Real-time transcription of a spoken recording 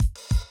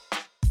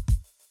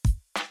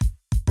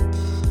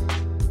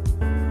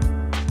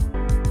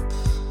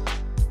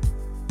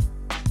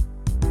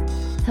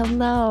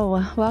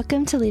Hello,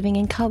 welcome to Leaving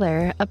in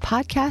Color, a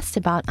podcast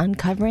about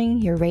uncovering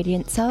your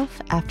radiant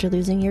self after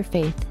losing your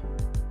faith.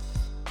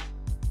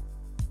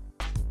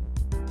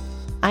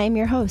 I am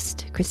your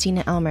host,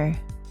 Christina Elmer.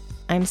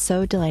 I'm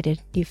so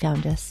delighted you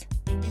found us.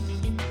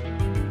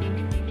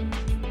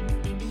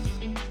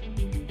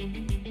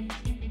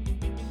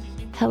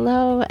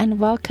 Hello and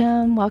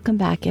welcome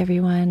back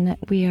everyone.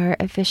 We are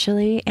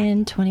officially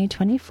in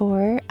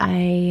 2024.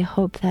 I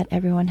hope that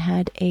everyone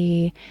had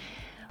a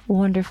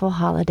wonderful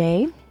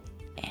holiday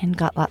and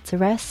got lots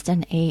of rest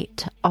and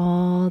ate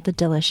all the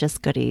delicious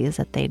goodies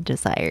that they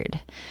desired.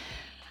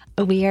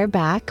 We are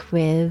back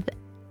with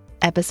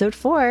episode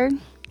 4,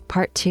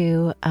 part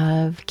 2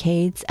 of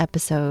Cade's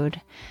episode.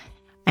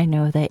 I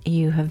know that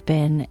you have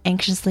been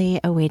anxiously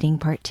awaiting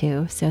part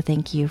 2, so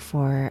thank you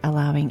for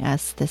allowing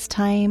us this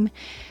time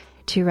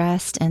to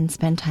rest and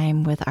spend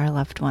time with our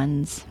loved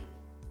ones.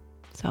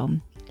 So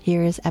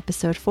here is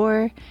episode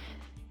 4,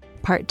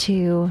 part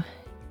 2,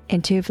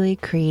 Intuitively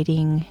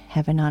Creating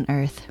Heaven on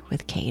Earth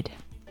with Cade.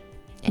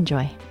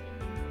 Enjoy.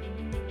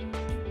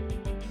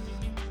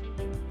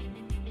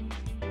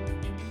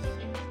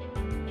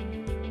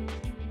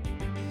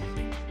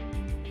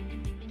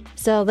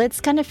 So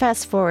let's kind of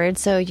fast forward.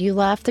 So you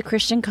left the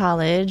Christian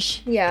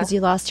college because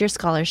you lost your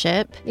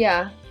scholarship.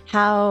 Yeah.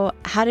 How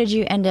did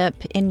you end up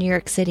in New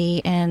York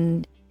City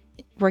and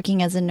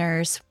working as a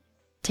nurse?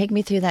 Take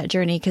me through that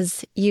journey,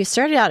 because you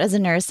started out as a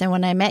nurse, and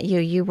when I met you,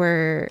 you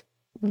were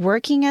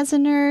working as a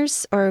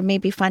nurse or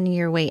maybe finding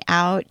your way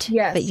out.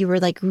 Yes. But you were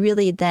like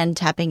really then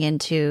tapping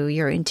into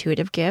your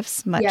intuitive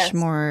gifts much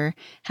more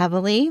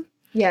heavily.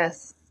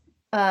 Yes.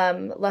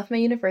 Left my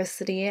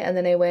university and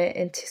then I went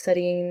into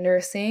studying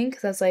nursing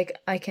because I was like,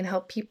 I can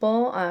help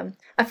people.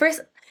 At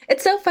first,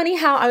 it's so funny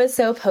how I was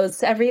so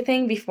opposed to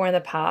everything before in the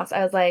past.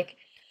 I was like,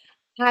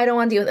 I don't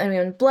want to deal with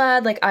anyone's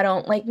blood. Like, I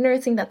don't like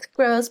nursing. That's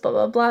gross, blah,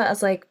 blah, blah. I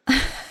was like,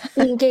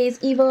 being gay is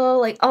evil.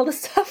 Like, all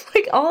this stuff,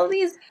 like all of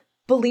these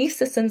belief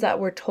systems that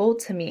were told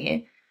to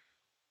me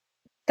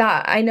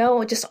that I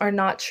know just are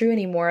not true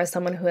anymore as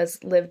someone who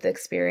has lived the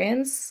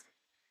experience.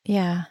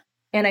 Yeah.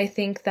 And I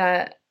think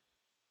that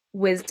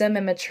wisdom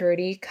and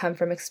maturity come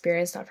from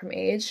experience, not from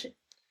age.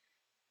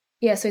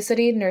 Yeah, so I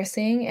studied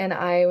nursing and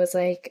I was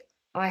like,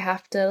 I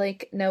have to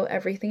like know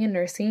everything in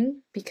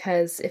nursing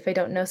because if I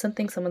don't know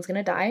something, someone's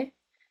gonna die.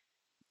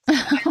 So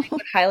I like,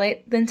 would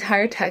highlight the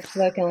entire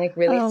textbook and like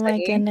really study. Oh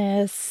my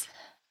goodness.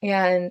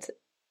 And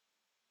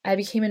I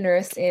became a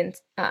nurse in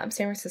San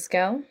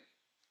Francisco,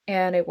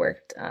 and I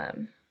worked at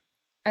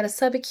a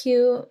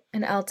subacute,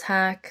 an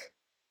LTAC,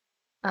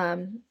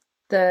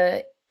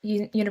 the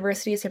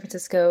University of San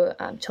Francisco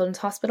Children's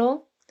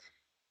Hospital.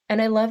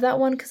 And I love that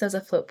one because I was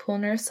a float pool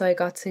nurse, so I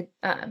got to,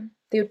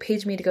 they would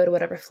page me to go to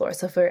whatever floor.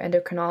 So for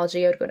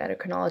endocrinology, I would go to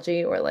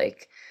endocrinology, or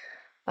like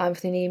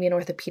if they needed me in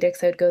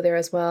orthopedics, I would go there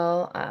as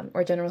well,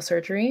 or general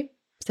surgery.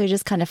 So you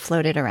just kind of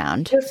floated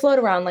around. I would float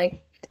around,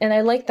 like, and I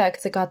liked that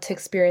because I got to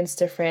experience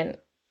different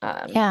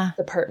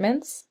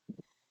departments.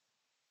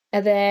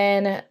 And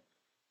then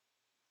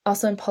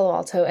also in Palo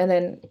Alto, and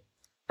then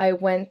I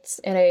went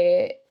and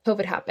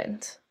COVID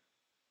happened.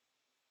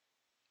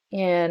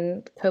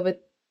 And COVID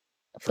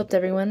flipped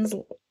everyone's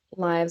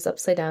lives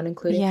upside down,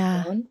 including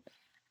my own.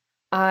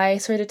 I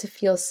started to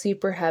feel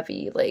super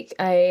heavy. Like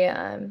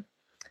I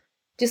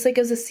just like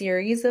it was a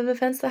series of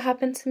events that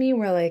happened to me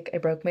where like I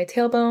broke my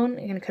tailbone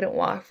and couldn't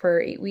walk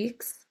for 8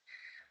 weeks.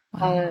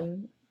 Wow.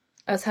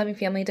 I was having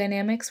family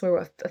dynamics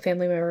where a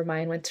family member of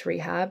mine went to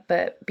rehab,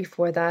 but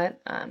before that,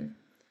 it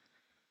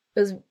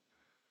was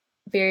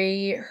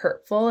very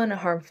hurtful and a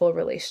harmful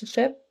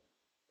relationship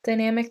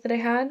dynamic that I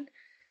had.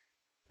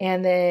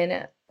 And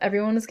then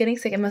everyone was getting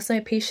sick, and most of my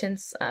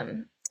patients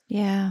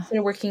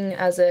started working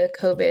as a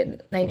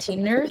COVID-19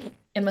 nurse,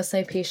 and most of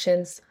my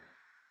patients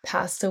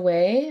passed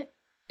away.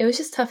 It was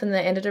just tough, and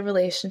then I ended a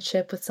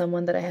relationship with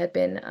someone that I had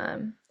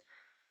been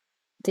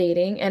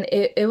dating, and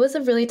it was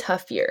a really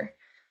tough year.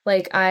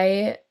 Like,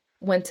 I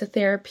went to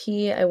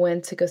therapy, I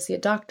went to go see a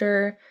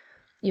doctor,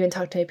 even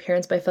talked to my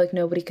parents, but I felt like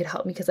nobody could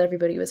help me because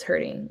everybody was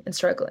hurting and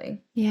struggling.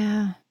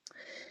 Yeah.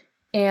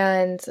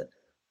 And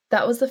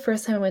that was the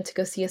first time I went to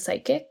go see a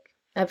psychic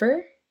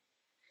ever.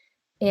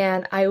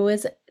 And I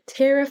was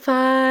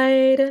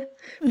terrified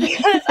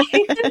because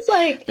I was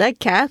like... The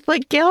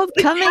Catholic guilt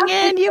coming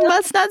in. You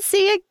must not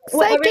see a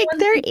psychic.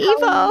 They're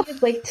evil. Me,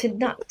 like, to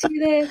not do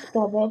this,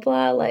 blah, blah,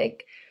 blah.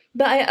 Like,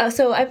 but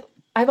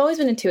I've always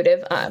been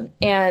intuitive,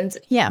 and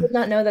did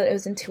not know that it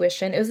was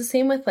intuition. It was the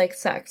same with like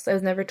sex. I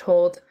was never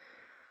told,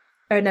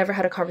 or I never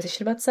had a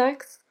conversation about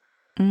sex.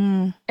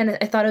 And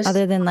I thought it was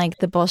other than like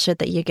the bullshit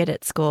that you get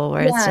at school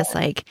where it's just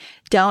like,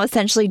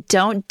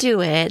 don't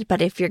do it.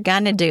 But if you're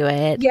going to do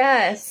it,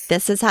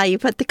 this is how you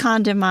put the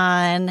condom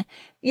on.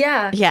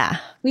 Yeah. Yeah.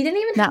 We didn't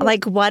even not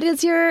like, what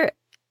is your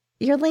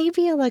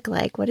labia look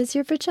like? What does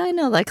your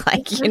vagina look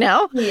like? You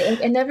know?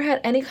 Like, I never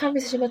had any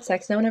conversation about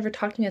sex. No one ever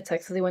talked to me about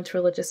sex because they went to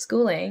religious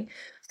schooling.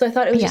 So I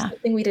thought it was just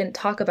something we didn't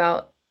talk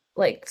about.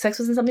 Like, sex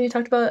wasn't something we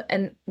talked about,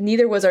 and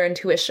neither was our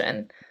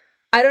intuition.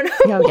 I don't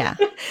know. Oh, yeah.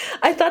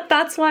 I thought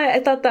that's why. I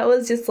thought that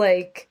was just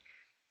like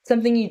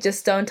something you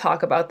just don't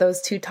talk about,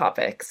 those two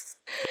topics.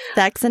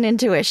 Sex and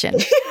intuition.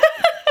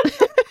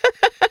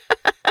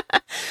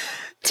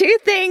 Two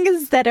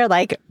things that are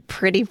like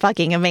pretty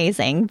fucking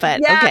amazing,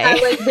 but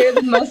okay. Like they're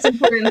the most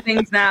important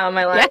things now in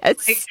my life.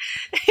 Yes.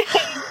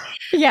 Like,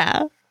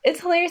 yeah. It's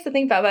hilarious to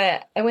think about,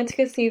 but I went to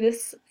go see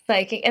this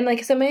psychic, and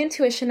like, so my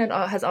intuition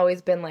has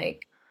always been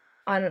like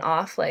on and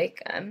off.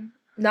 Like,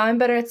 now I'm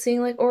better at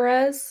seeing like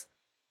auras,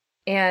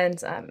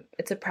 and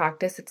it's a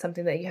practice. It's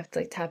something that you have to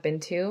like tap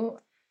into.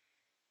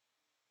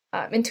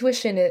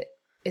 Intuition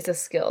is a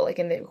skill, like,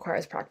 and it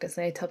requires practice.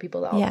 And I tell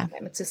people that all the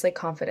time. It's just like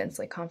confidence.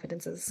 Like,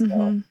 confidence is a skill.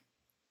 Mm-hmm.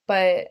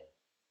 But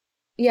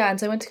yeah, and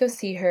so I went to go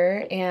see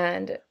her,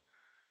 and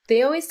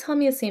they always tell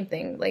me the same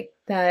thing, like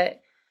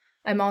that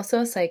I'm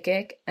also a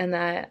psychic, and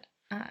that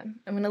I'm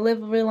going to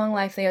live a really long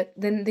life.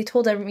 They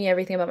told me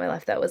everything about my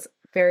life that was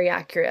very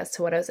accurate as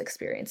to what I was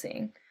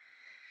experiencing.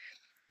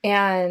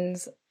 And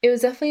it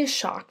was definitely a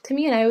shock to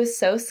me, and I was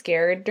so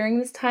scared during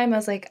this time. I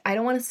was like, I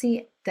don't want to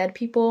see dead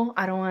people.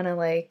 I don't want to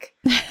like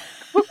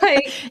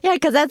yeah,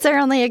 because that's our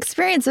only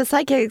experience with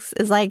psychics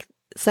is like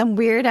some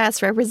weird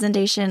ass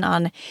representation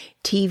on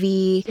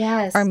TV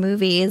or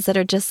movies that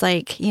are just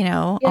like, you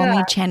know,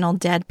 only channel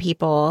dead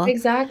people.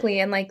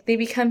 Exactly. And like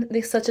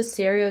they're such a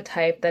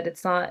stereotype that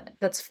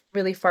that's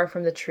really far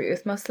from the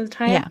truth most of the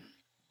time. Yeah.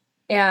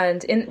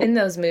 And in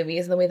those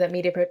movies, the way that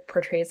media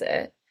portrays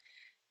it.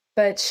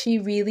 But she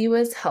really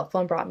was helpful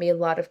and brought me a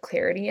lot of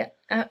clarity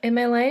in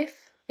my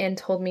life and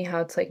told me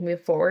how to like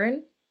move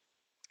forward.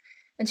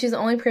 And she's the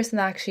only person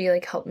that actually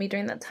like helped me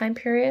during that time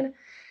period.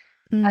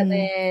 And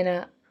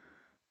then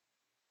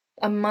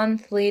a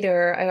month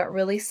later, I got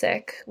really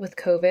sick with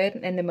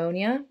COVID and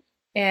pneumonia,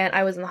 and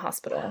I was in the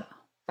hospital.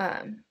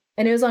 And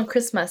it was on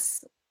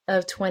Christmas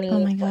of 2020.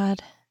 Oh my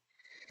God.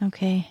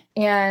 Okay.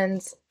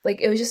 And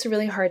like, it was just a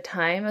really hard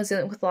time. I was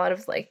dealing with a lot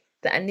of like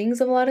the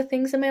endings of a lot of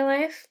things in my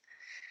life.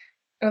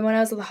 And when I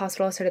was at the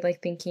hospital, I started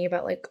like thinking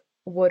about like,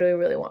 what do I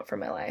really want for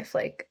my life?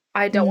 Like,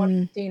 I don't want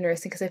to do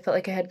nursing because I felt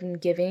like I had been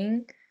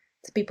giving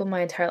to people my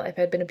entire life.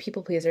 I had been a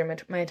people pleaser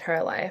my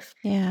entire life.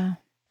 Yeah.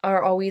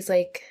 Or always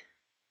like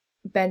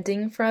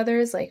bending for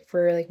others, like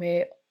for like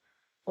my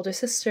older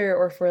sister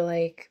or for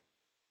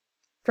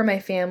my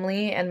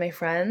family and my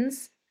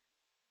friends.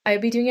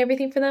 I'd be doing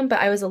everything for them, but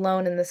I was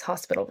alone in this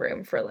hospital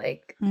room for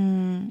like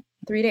 3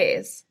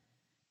 days.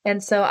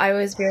 And so I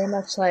was very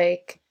much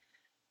like,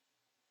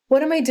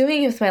 what am I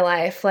doing with my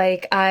life?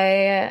 Like,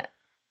 I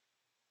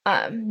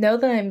know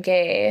that I'm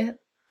gay.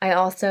 I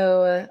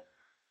also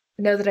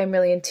know that I'm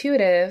really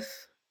intuitive.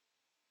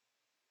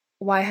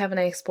 Why haven't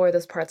I explored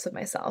those parts of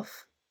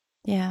myself?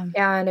 Yeah.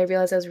 And I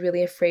realized I was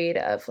really afraid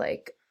of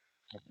like,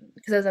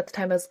 because at the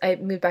time I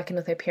moved back in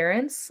with my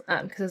parents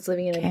because I was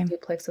living in a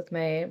duplex with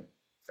my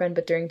friend,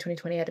 but during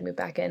 2020 I had to move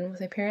back in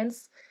with my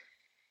parents.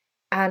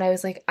 And I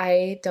was like,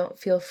 I don't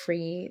feel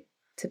free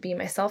to be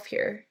myself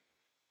here.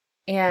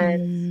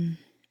 And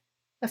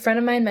a friend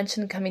of mine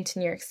mentioned coming to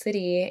New York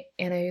City,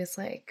 and I was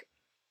like,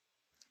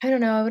 I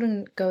don't know, I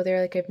wouldn't go there.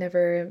 Like, I've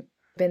never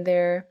been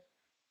there.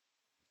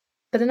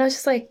 But then I was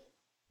just like,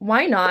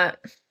 why not?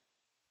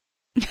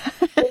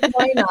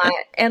 Why not?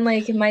 And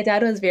like, my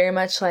dad was very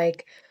much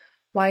like,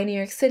 why New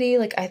York City?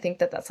 Like, I think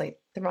that that's like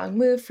the wrong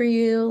move for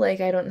you.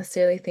 Like, I don't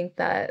necessarily think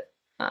that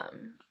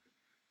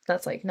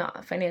that's like not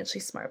a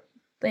financially smart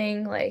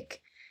thing.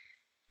 Like,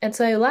 and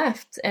so I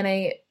left and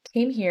I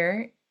came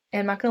here,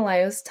 and I'm not gonna lie,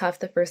 it was tough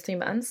the first 3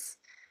 months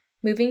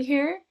moving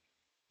here,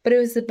 but it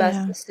was the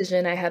best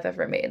decision I have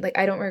ever made. Like,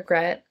 I don't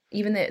regret,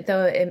 even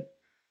though it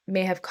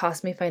may have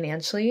cost me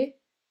financially.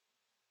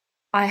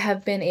 I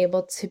have been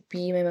able to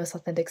be my most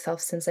authentic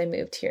self since I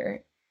moved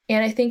here.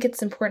 And I think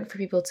it's important for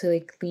people to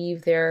like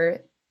leave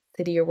their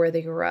city or where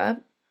they grew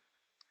up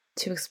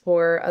to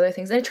explore other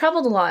things. And I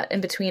traveled a lot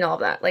in between all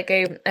of that. Like,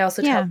 I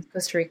also traveled to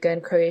Costa Rica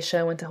and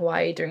Croatia, went to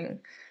Hawaii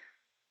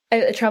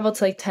I traveled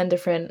to like 10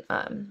 different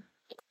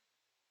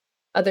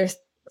other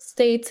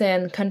states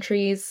and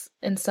countries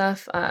and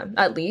stuff,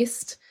 at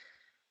least.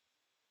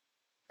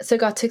 So I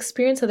got to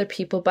experience other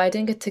people, but I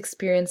didn't get to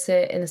experience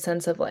it in a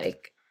sense of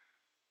like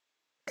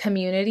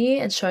community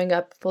and showing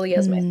up fully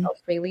as myself,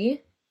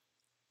 really.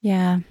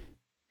 Yeah.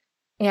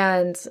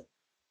 And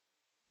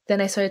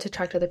then I started to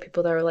attract other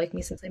people that were like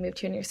me since I moved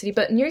to New York City.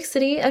 But New York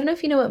City, I don't know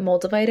if you know what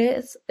moldavite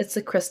is. It's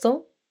a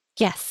crystal.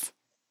 Yes.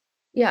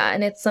 Yeah,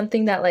 and it's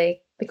something that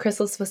like the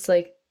crystal is supposed to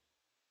like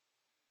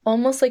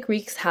almost like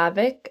wreaks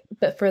havoc,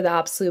 but for the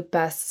absolute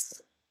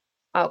best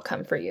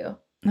outcome for you.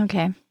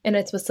 Okay. And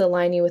it's supposed to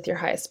align you with your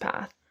highest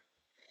path.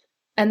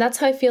 And that's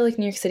how I feel like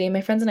New York City.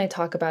 My friends and I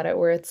talk about it,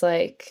 where it's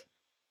like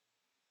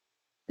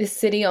the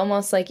city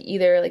almost like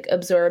either like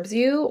absorbs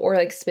you or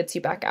like spits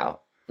you back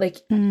out. Like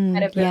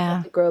kind of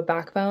have to grow a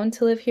backbone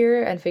to live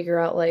here and figure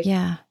out like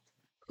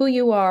who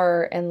you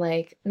are. And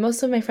like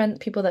most of my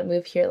people that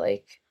move here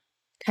like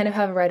kind of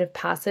have a rite of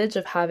passage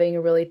of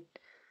having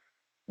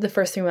the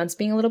first 3 months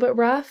being a little bit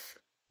rough.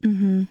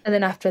 And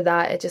then after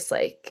that, it just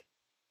like,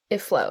 it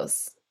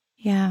flows.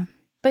 Yeah.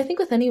 But I think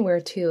with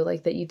anywhere too,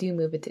 like that you do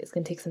move, it's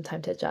going to take some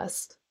time to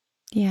adjust.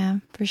 Yeah,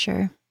 for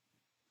sure.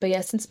 But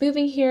yeah, since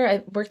moving here,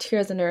 I've worked here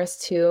as a nurse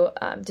too,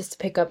 just to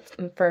pick up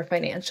for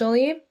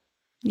financially.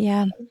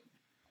 Yeah.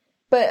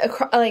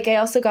 But like I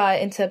also got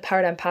into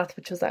Paradigm Path,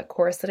 which was that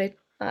course that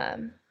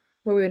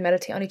where we would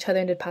meditate on each other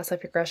and did past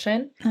life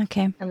regression.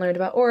 Okay. And learned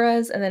about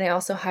auras. And then I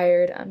also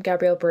hired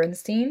Gabrielle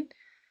Bernstein,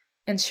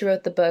 and she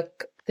wrote the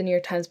book, the New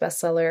York Times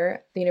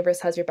bestseller, The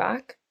Universe Has Your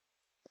Back.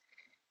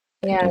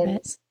 And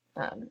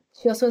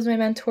she also was my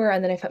mentor.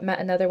 And then I met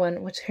another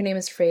one, which her name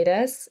is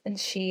Freydis, and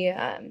she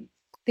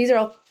these are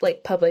all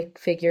like public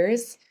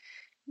figures,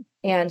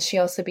 and she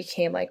also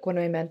became like one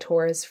of my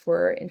mentors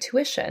for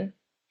intuition.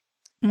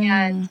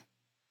 And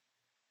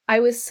I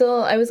was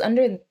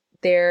under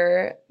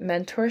their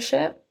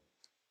mentorship,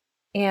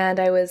 and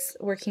I was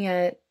working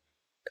at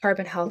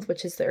Carbon Health,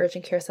 which is the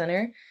urgent care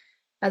center,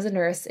 as a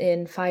nurse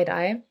in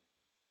FIDI.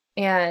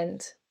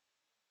 And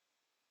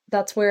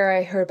that's where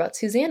I heard about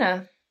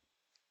Susanna.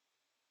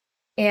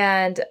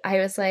 And I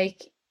was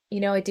like,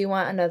 I do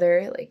want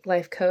another like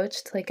life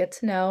coach to like get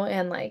to know.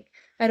 And like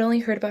I'd only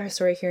heard about her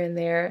story here and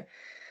there.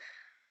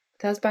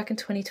 That was back in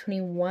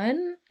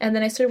 2021. And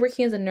then I started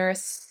working as a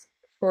nurse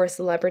for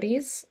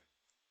celebrities.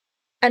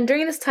 And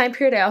during this time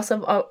period,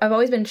 I've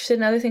always been interested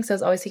in other things. So I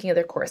was always taking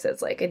other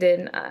courses. Like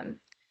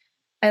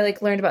I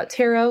like learned about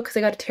tarot because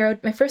I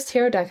got my first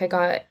tarot deck I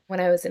got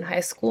when I was in high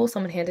school.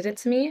 Someone handed it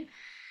to me.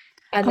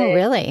 And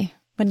really?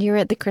 When you were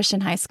at the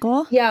Christian high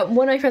school? Yeah,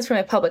 one of my friends from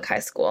my public high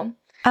school.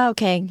 Oh,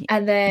 okay.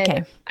 And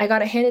then I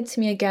got it handed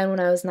to me again when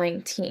I was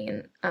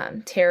 19.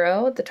 The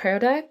tarot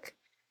deck.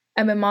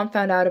 And my mom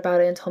found out about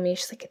it and told me,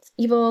 she's like, it's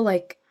evil.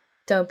 Like,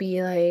 don't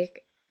be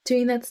like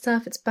doing that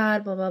stuff. It's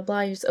bad, blah, blah,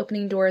 blah. You're just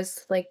opening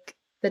doors like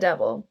the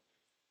devil.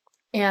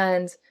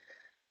 And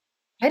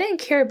I didn't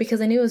care because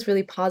I knew it was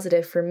really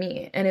positive for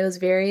me. And it was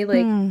very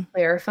like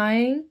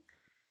clarifying.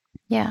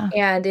 Yeah.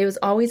 And it was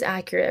always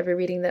accurate, every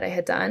reading that I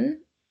had done.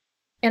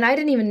 And I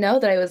didn't even know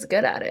that I was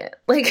good at it.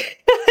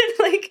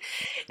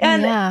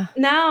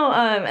 Now,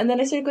 and then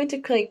I started going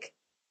to like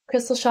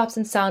crystal shops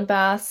and sound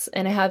baths,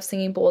 and I have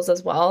singing bowls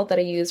as well that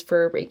I use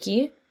for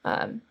Reiki.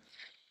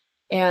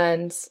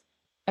 And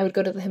I would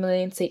go to the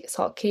Himalayan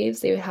salt caves.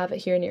 They would have it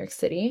here in New York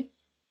City,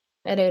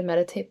 and I would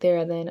meditate there.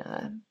 And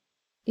then,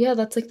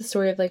 that's like the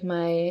story of like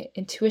my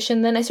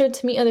intuition. Then I started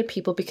to meet other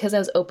people because I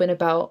was open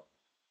about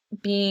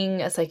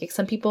being a psychic.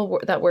 Some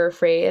people that were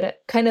afraid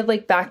kind of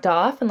like backed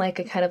off, and like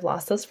I kind of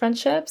lost those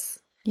friendships.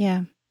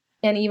 Yeah.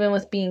 And even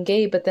with being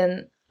gay, but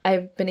then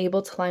I've been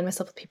able to align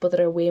myself with people that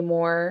are way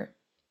more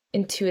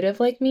intuitive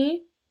like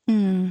me.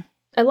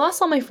 I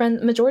lost all my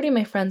friends, majority of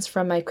my friends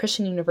from my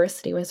Christian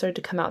university when I started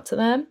to come out to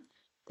them.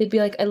 They'd be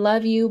like, I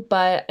love you,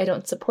 but I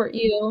don't support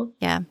you.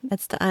 Yeah,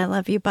 that's the I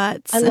love you,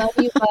 buts. I love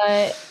you,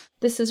 but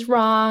this is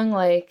wrong.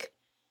 Like,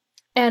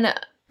 and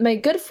my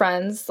good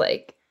friends,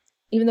 like,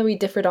 even though we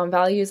differed on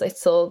values, I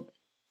still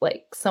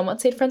like somewhat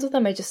stayed friends with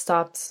them. I just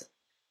stopped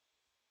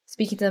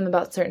speaking to them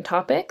about certain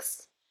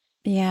topics.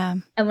 Yeah.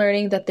 And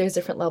learning that there's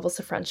different levels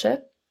of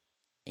friendship.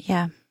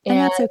 Yeah. And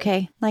that's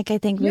okay. Like, I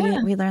think we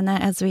learn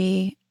that as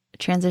we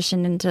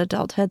transition into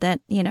adulthood, that,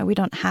 we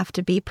don't have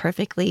to be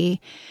perfectly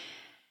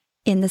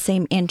in the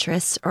same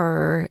interests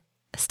or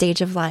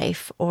stage of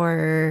life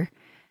or,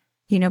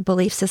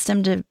 belief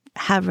system to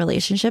have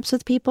relationships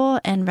with people,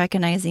 and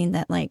recognizing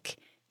that, like,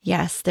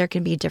 yes, there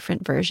can be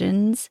different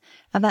versions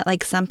of that.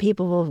 Like, some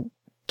people will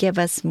give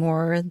us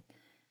more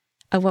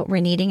of what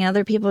we're needing.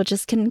 Other people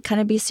just can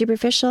kind of be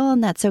superficial,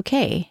 and that's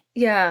okay.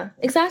 Yeah,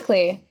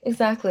 exactly.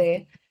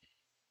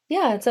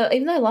 Yeah, so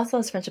even though I lost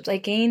all those friendships, I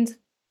gained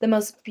the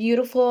most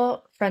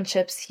beautiful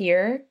friendships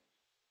here,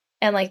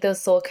 and like those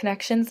soul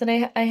connections that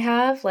I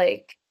have,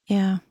 like.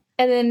 Yeah.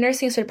 And then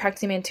nursing, I started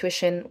practicing my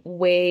intuition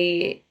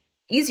way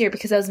easier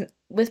because I was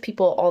with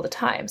people all the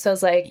time. So I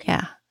was like,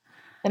 yeah,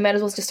 I might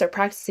as well just start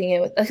practicing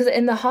it because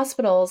in the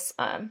hospitals,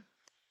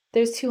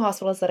 there's 2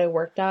 hospitals that I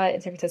worked at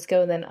in San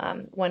Francisco, and then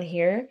one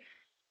here.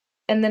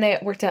 And then I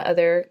worked at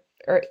other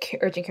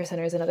urgent care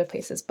centers and other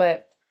places.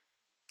 But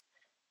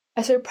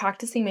I started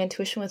practicing my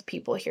intuition with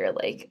people here,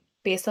 like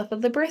based off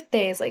of the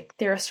birthdays, like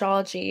their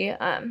astrology,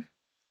 and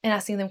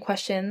asking them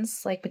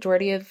questions. Like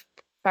majority of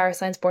fire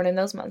signs born in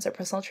those months are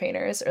personal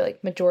trainers, or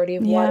like majority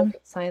of water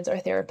signs are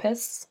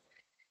therapists.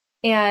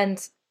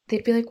 And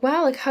they'd be like,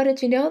 wow, like, how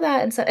did you know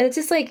that? And it's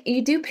just like,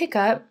 you do pick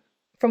up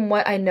from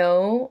what I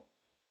know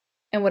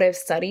and what I've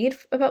studied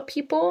about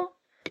people.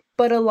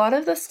 But a lot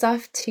of the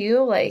stuff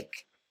too,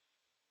 like,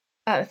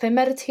 if I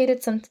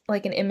meditated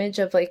like an image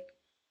of like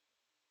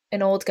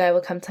an old guy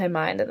will come to my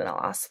mind, and then I'll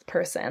ask the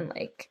person,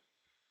 like,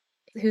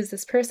 who's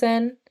this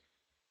person?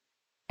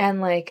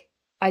 And like,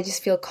 I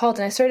just feel called.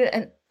 And I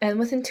started, and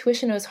with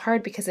intuition, it was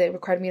hard because it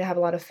required me to have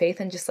a lot of faith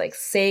and just like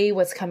say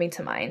what's coming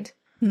to mind.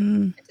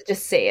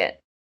 Just say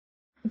it.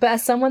 But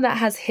as someone that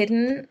has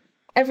hidden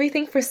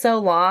everything for so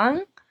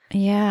long,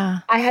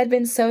 I had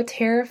been so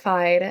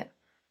terrified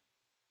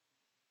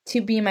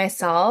to be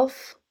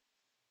myself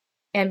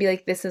and be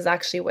like, this is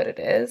actually what it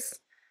is.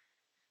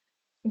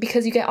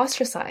 Because you get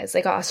ostracized.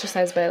 I got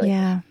ostracized by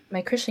like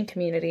my Christian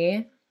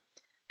community,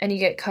 and you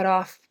get cut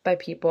off by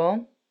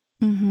people.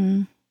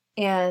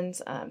 And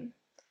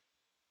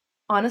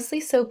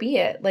honestly, so be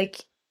it.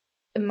 Like,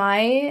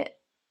 my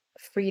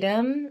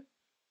freedom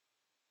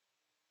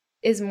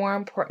is more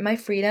important. My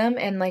freedom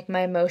and like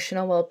my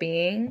emotional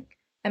well-being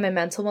and my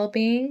mental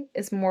well-being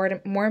is more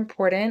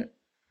important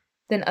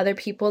than other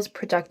people's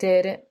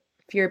projected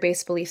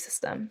fear-based belief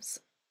systems.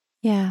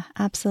 Yeah,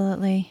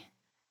 absolutely.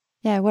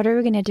 Yeah, what are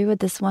we going to do with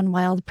this one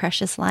wild,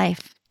 precious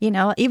life? You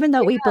know, even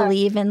though we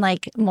believe in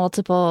like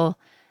multiple,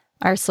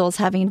 our souls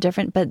having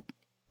different, but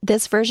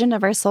this version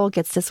of our soul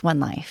gets this one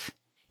life,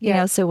 you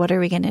know, so what are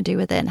we going to do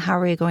with it? And how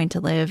are we going to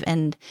live?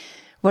 And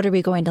what are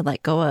we going to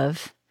let go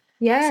of?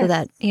 So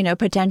that, you know,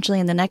 potentially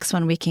in the next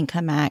one, we can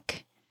come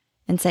back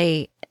and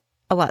say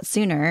a lot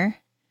sooner,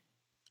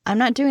 I'm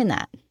not doing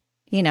that.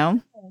 You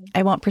know,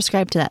 I won't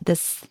prescribe to that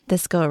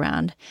this go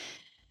around.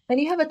 And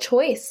you have a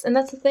choice. And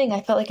that's the thing.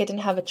 I felt like I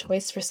didn't have a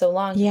choice for so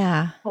long.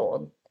 Yeah.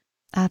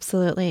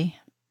 Absolutely.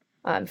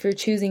 If you're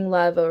choosing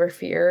love over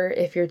fear,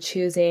 if you're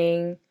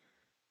choosing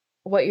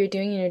what you're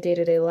doing in your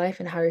day-to-day life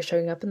and how you're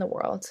showing up in the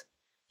world.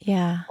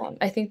 Yeah.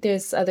 I think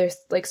there's other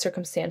like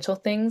circumstantial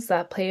things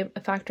that play a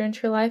factor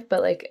into your life,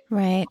 but like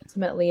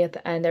ultimately at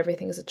the end,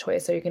 everything is a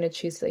choice. So you're going to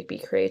choose to like be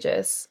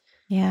courageous.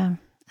 Yeah,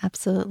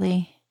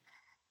 absolutely.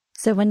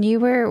 So when you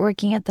were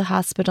working at the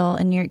hospital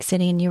in New York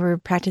City and you were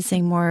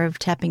practicing more of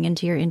tapping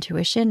into your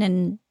intuition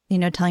and, you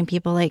know, telling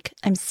people like,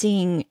 I'm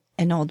seeing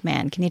an old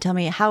man. Can you tell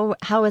me how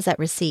was that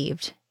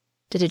received?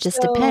 Did it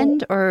just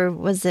depend, or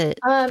was it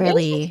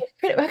fairly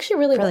actually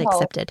really fairly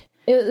accepted?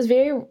 It was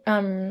very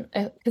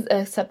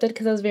accepted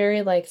because I was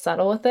very like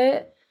subtle with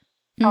it.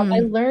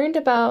 I learned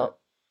about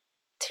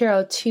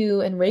tarot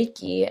too and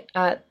Reiki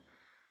at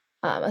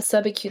a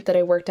subacute that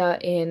I worked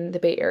at in the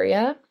Bay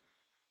Area.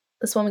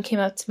 This woman came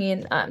up to me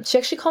and she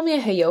actually called me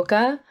a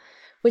Heyoka,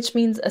 which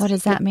means what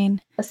does that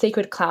mean? A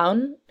sacred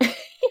clown.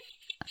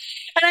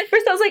 And at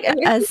first I was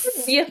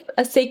like,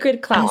 a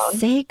sacred clown. A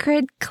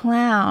sacred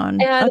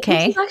clown. And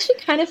okay. Which is actually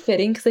kind of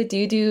fitting because I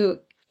do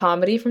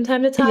comedy from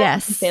time to time.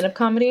 Yes. Stand-up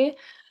comedy.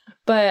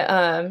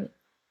 But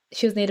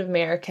she was Native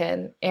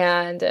American,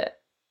 and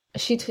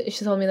she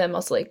told me that I'm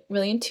also like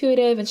really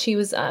intuitive, and she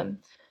was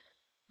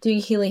doing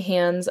healing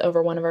hands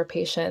over one of our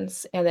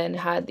patients, and then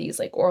had these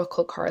like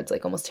oracle cards,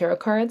 like almost tarot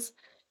cards.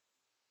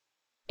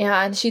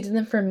 And she did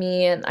them for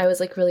me, and I was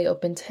like really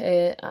open to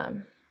it.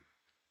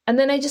 And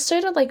then I just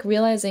started like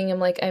realizing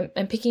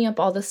I'm picking up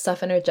all this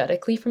stuff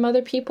energetically from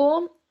other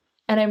people,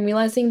 and I'm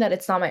realizing that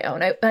it's not my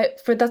own.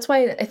 That's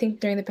why I think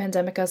during the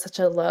pandemic I was such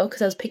a low,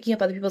 because I was picking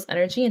up other people's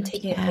energy and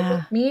taking it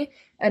with me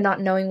and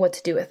not knowing what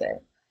to do with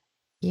it.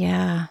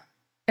 Yeah.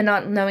 And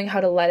not knowing how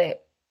to let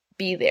it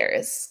be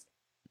theirs.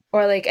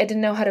 Or like I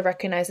didn't know how to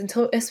recognize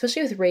until,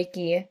 especially with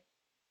Reiki,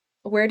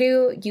 where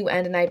do you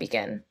end and I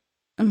begin?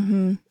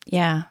 Mm-hmm.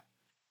 Yeah.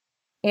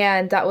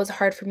 And that was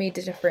hard for me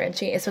to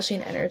differentiate, especially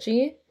in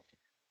energy.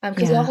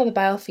 Because we all have a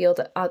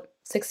biofield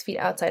 6 feet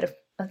outside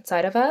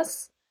of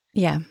us.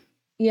 Yeah.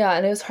 Yeah,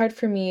 and it was hard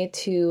for me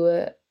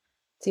to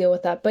deal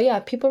with that. But yeah,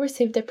 people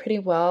received it pretty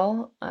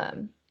well.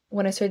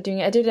 When I started doing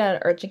it, I did it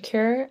at urgent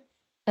care,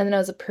 and then I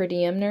was a per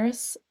diem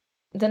nurse.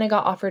 Then I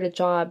got offered a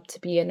job to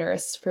be a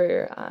nurse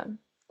for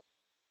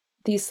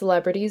these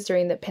celebrities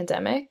during the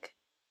pandemic.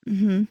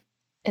 Mm-hmm.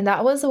 And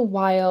that was a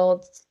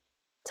wild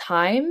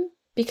time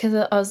because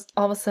I was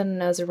all of a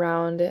sudden I was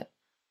around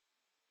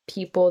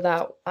people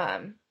that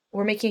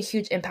were making a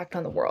huge impact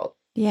on the world.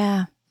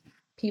 Yeah.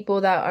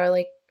 People that are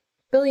like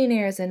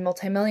billionaires and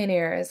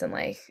multimillionaires and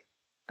like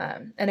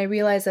and I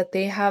realized that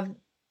they have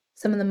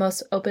some of the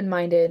most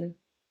open-minded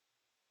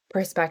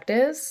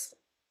perspectives.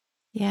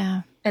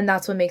 Yeah. And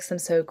that's what makes them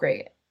so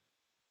great.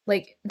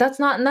 Like that's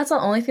not the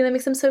only thing that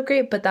makes them so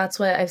great, but that's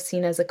what I've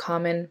seen as a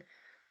common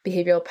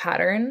behavioral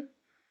pattern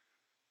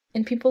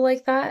in people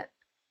like that.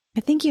 I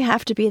think you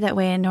have to be that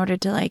way in order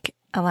to like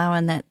allow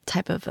in that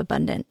type of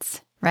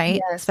abundance, right?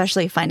 Yes.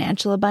 Especially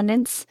financial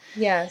abundance.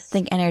 Yes. I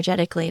think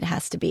energetically it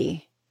has to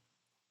be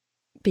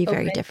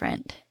very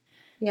different.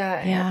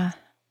 Yeah. Yeah.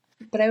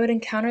 But I would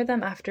encounter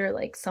them after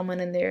like someone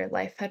in their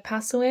life had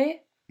passed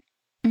away.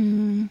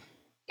 Mm-hmm.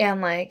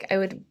 And like I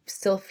would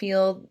still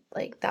feel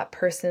like that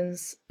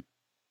person's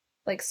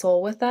like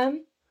soul with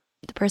them.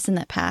 The person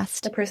that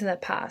passed. The person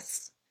that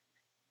passed.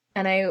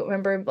 And I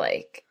remember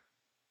like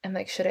I'm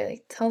like, should I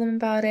like tell them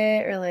about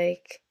it? Or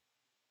like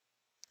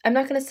I'm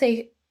not gonna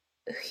say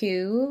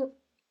who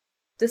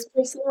this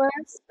person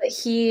was,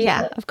 but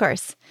yeah, of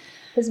course.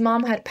 His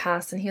mom had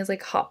passed and he was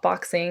like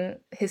hotboxing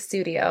his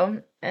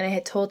studio. And I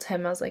had told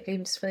him, I was like,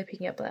 I'm just really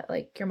picking up that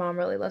like your mom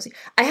really loves you.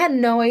 I had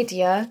no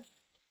idea.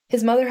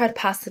 His mother had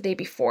passed the day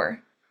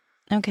before.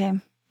 Okay.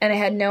 And I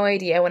had no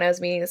idea when I was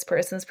meeting this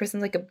person. This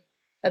person's like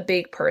a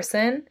big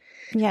person.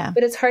 Yeah.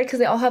 But it's hard because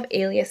they all have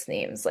alias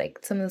names, like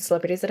some of the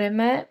celebrities that I've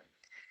met.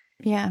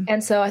 Yeah.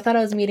 And so I thought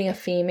I was meeting a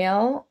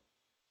female,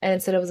 and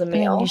instead it was a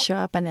male. And you show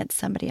up and it's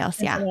somebody else.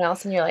 And someone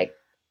else, and you're like,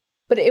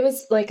 but it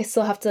was like I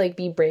still have to like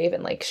be brave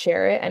and like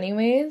share it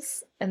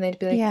anyways. And they'd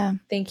be like, yeah,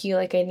 thank you,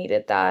 like I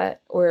needed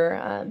that.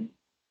 Or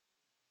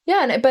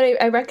yeah, but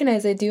I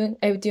recognize I do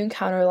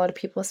encounter a lot of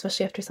people,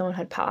 especially after someone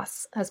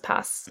has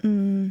passed,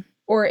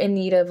 or in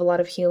need of a lot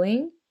of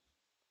healing.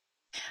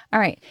 All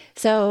right.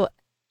 So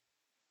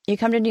you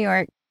come to New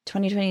York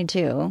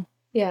 2022.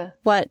 Yeah.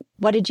 What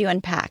did you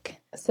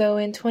unpack? So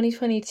in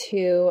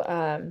 2022,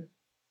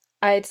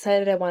 I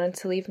decided I wanted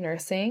to leave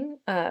nursing.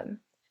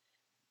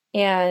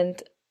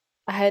 And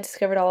I had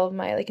discovered all of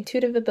my like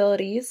intuitive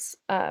abilities.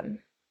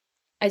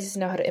 I just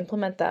know how to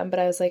implement them, but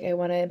I was like, I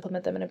want to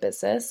implement them in a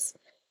business.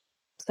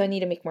 So I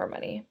need to make more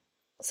money.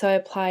 So I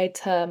applied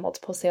to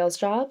multiple sales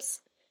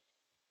jobs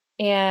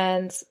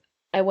and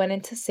I went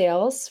into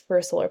sales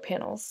for solar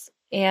panels.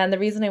 And the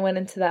reason I went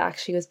into that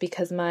actually was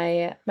because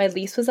my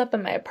lease was up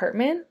in my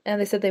apartment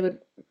and they said they would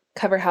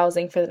cover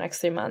housing for the next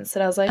 3 months.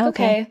 And I was like,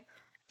 okay.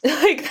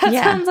 Like that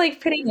sounds like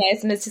pretty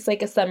nice and it's just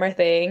like a summer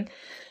thing.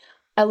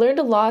 I learned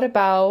a lot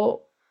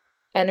about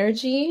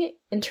energy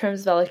in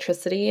terms of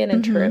electricity and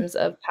in terms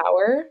of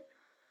power,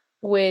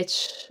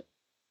 which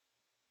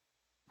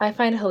I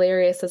find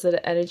hilarious as an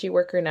energy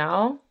worker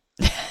now.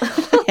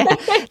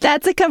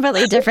 That's a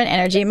completely different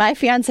energy. My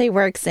fiance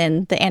works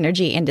in the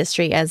energy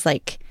industry as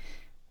like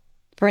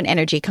for an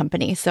energy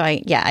company. So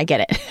I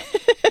get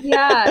it.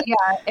 Yeah.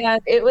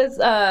 And it was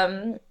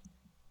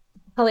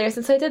hilarious.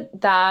 And so I did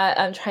that.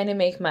 I'm trying to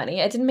make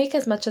money. I didn't make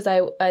as much as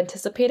I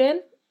anticipated,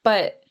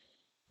 but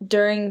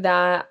during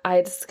that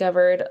I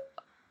discovered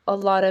a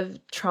lot of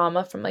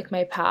trauma from like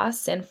my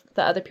past and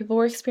the other people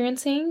were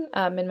experiencing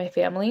in my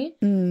family.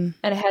 And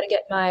I had to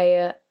get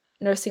my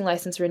nursing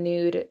license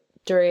renewed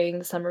during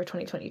the summer of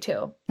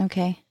 2022.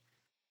 Okay.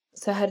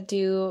 So I had to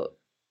do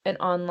an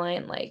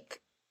online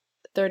like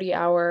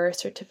 30-hour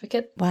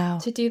certificate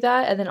to do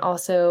that. And then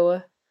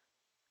also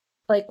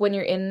like when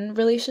you're in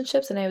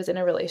relationships, and I was in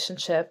a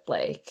relationship,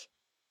 like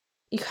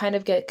you kind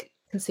of get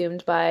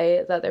consumed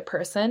by the other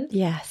person.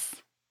 Yes.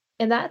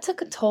 And that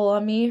took a toll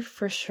on me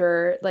for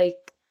sure. Like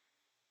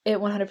it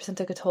 100%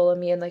 took a toll on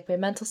me and like my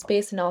mental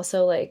space and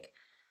also like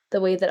the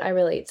way that I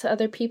relate to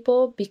other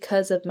people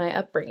because of my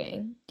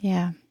upbringing.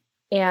 Yeah.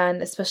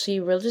 And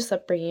especially religious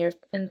upbringing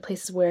in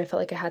places where I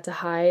felt like I had to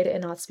hide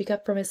and not speak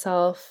up for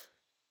myself.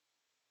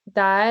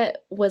 That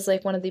was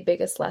like one of the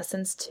biggest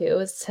lessons too,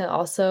 is to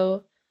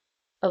also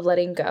of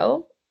letting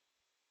go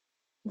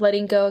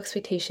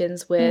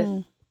expectations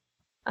with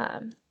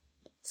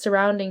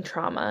surrounding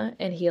trauma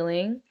and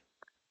healing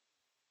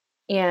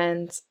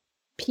and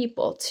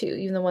people too,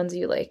 even the ones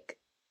you like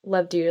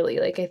love dearly.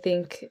 Like I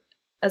think,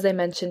 as I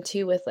mentioned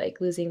too, with like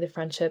losing the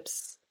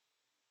friendships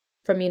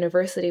from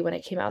university when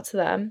it came out to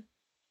them,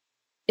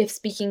 if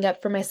speaking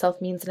up for myself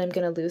means that I'm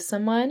going to lose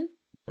someone,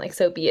 like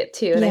so be it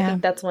too. And I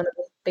think that's one of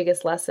the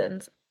biggest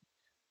lessons.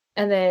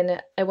 And then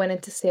I went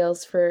into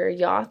sales for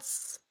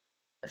yachts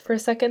for a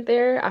second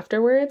there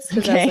afterwards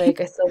because I was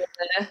like, I still want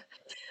to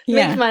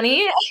make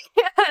money.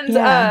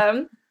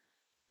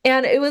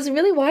 And it was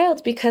really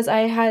wild because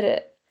I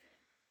had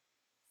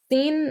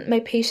seen my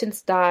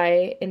patients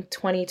die in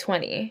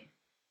 2020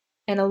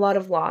 and a lot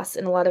of loss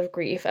and a lot of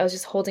grief. I was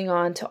just holding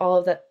on to all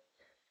of that,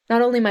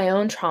 not only my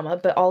own trauma,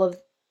 but all of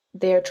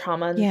their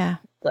trauma and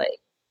like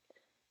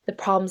the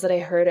problems that I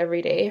heard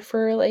every day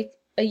for like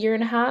a year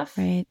and a half.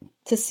 Right.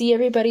 To see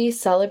everybody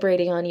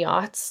celebrating on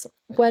yachts,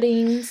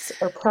 weddings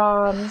or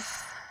proms.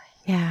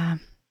 Yeah,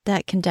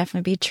 that can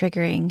definitely be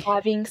triggering.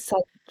 Having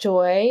such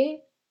joy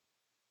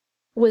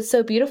was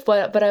so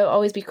beautiful, but I would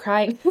always be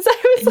crying because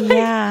I was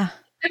like,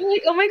 I'm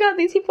like, oh my God,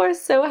 these people are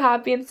so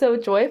happy and so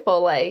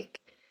joyful. Like,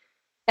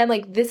 and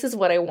like, this is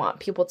what I want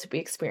people to be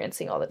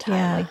experiencing all the time.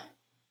 Yeah. Like,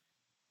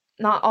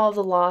 not all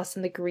the loss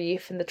and the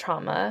grief and the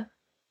trauma.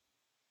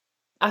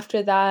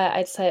 After that,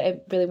 I decided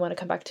I really want to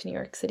come back to New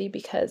York City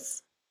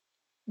because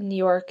New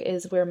York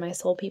is where my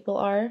soul people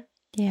are.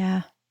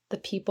 Yeah. The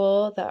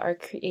people that are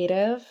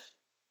creative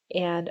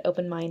and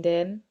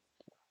open-minded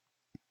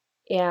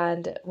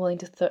and willing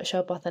to show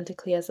up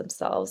authentically as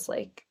themselves.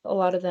 Like a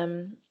lot of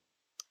them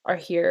are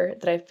here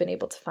that I've been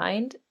able to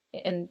find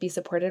and be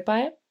supported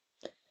by.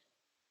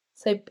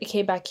 So I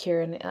came back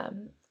here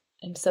and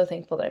I'm so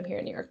thankful that I'm here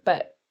in New York.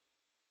 But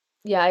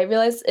yeah,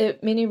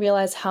 it made me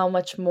realize how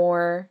much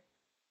more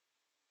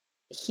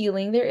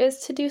healing there is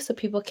to do so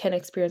people can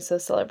experience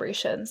those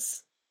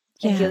celebrations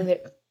and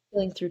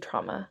healing through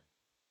trauma.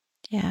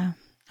 Yeah,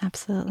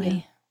 absolutely.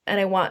 Yeah. And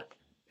I want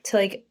to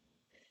like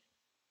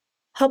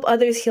help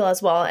others heal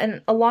as well.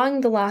 And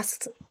along the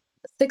last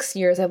 6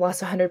 years, I've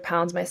lost 100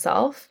 pounds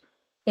myself.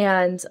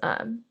 And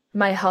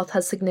my health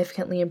has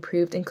significantly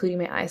improved, including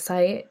my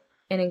eyesight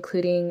and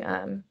including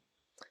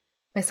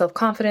my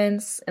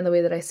self-confidence and the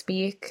way that I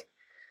speak.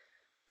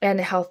 And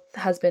health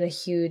has been a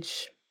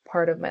huge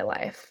part of my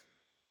life.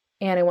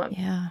 And I want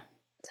to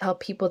help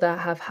people that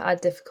have had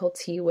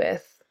difficulty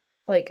with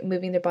like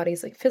moving their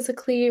bodies like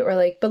physically or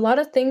like, but a lot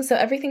of things. So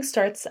everything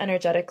starts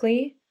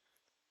energetically,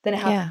 then it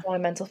happens on a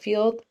mental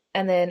field,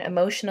 and then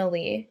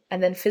emotionally,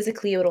 and then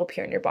physically it'll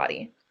appear in your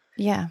body.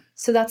 Yeah.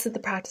 So that's the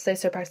practice I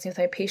start practicing with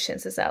my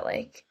patients is that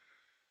like,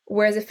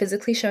 where is it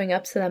physically showing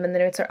up to them? And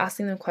then I would start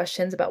asking them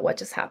questions about what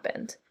just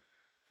happened.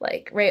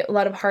 Like, right, a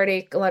lot of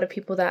heartache, a lot of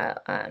people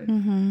that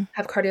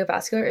have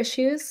cardiovascular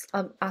issues,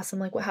 I'll ask them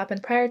like what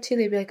happened prior to,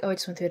 they'd be like, oh, I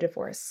just went through a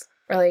divorce.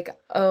 Or like,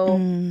 oh,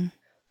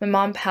 my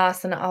mom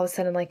passed and all of a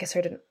sudden like I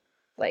started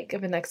like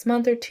of the next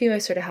month or two, I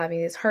started having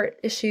these heart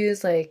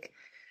issues, like,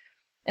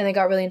 and I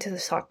got really into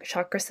the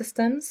chakra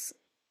systems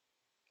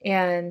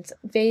and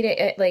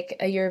Veda, like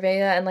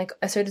Ayurveda, and like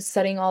I started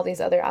studying all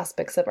these other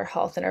aspects of our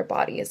health and our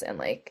bodies and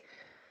like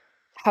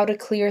how to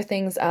clear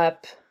things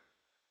up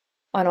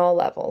on all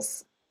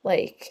levels.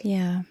 Like,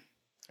 yeah,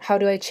 how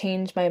do I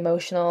change my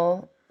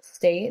emotional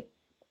state?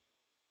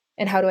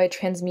 And how do I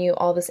transmute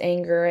all this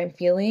anger I'm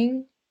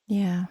feeling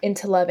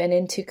into love and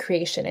into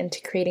creation, into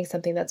creating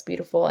something that's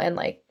beautiful and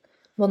like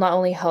will not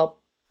only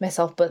help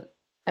myself but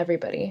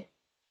everybody.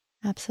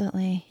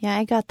 Absolutely. Yeah,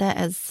 I got that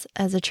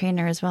as a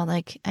trainer as well.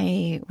 Like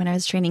when I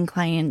was training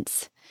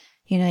clients,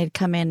 you know, they'd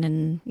come in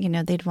and, you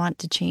know, they'd want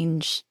to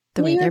change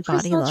the way their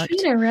body looked.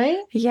 Trainer, right?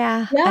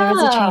 Yeah, I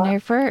was a trainer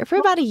for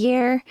about a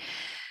year.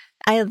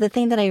 The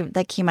thing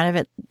that came out of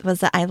it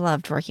was that I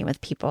loved working with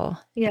people.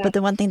 Yeah. But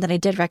the one thing that I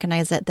did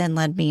recognize that then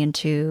led me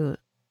into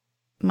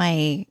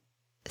my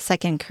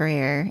second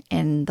career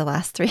in the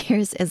last 3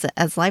 years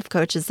as life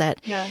coach is that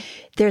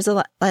there's a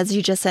lot, as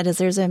you just said,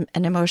 there's an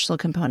emotional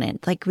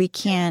component. Like we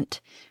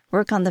can't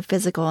work on the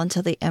physical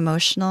until the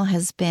emotional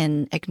has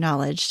been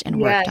acknowledged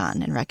and worked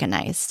on and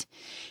recognized.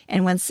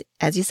 And once,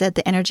 as you said,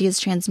 the energy is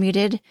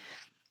transmuted,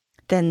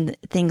 then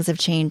things have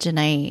changed. And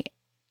I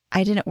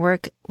didn't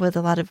work with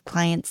a lot of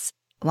clients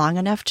long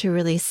enough to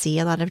really see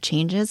a lot of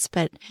changes,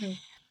 but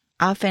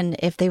often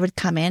if they would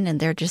come in and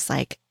they're just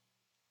like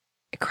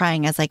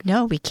crying, I was like,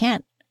 no, we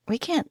can't.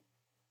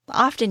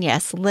 Often,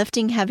 yes,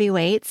 lifting heavy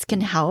weights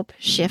can help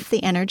shift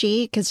the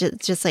energy because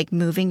it's just like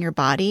moving your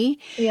body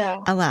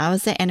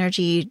allows the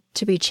energy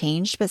to be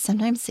changed. But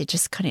sometimes they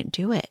just couldn't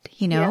do it.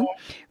 You know,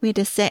 we had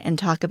to sit and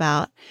talk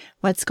about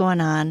what's going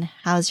on.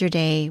 How's your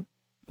day?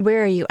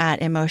 Where are you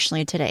at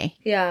emotionally today?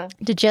 Yeah.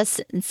 To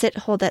just sit,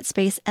 hold that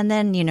space. And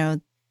then, you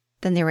know,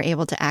 then they were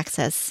able to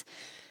access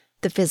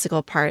the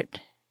physical part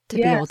to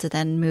be able to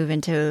then move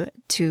into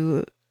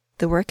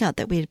the workout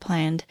that we had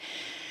planned.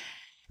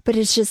 But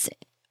it's just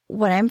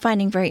what I'm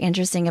finding very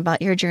interesting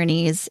about your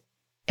journey is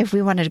if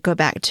we wanted to go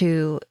back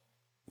to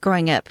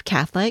growing up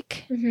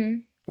Catholic,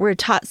 we're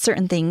taught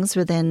certain things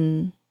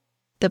within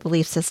the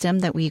belief system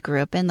that we grew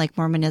up in, like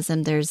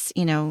Mormonism. There's,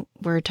 you know,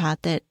 we're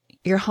taught that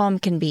your home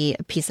can be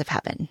a piece of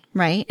heaven,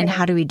 right? And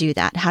how do we do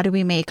that? How do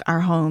we make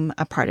our home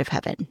a part of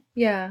heaven?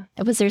 Yeah.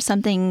 Was there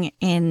something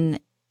in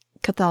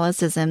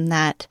Catholicism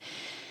that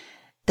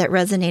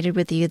resonated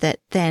with you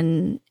that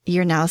then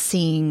you're now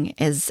seeing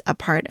as a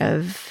part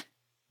of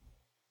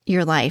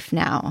your life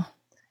now?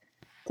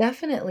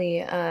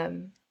 Definitely.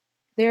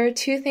 There are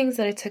two things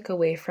that I took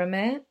away from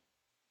it.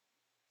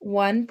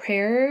 One,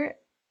 prayer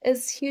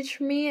is huge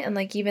for me, and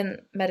like even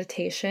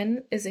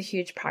meditation is a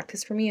huge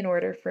practice for me in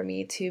order for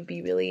me to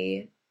be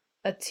really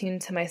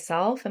attuned to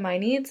myself and my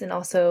needs and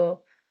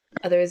also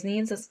others'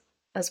 needs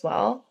as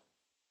well.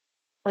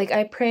 Like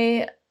I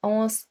pray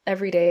almost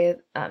every day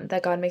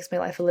that God makes my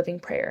life a living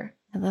prayer.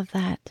 I love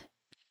that.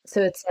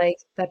 So it's like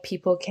that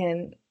people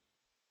can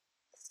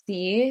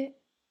see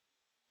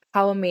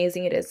how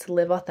amazing it is to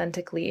live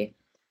authentically,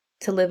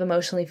 to live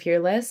emotionally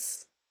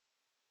fearless,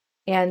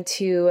 and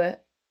to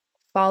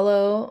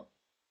follow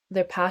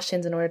their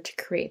passions in order to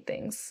create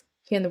things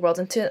here in the world.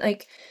 And to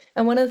like,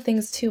 and one of the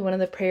things too, one of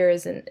the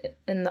prayers in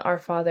the Our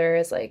Father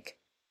is like,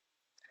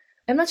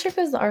 I'm not sure if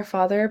it's the Our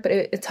Father, but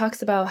it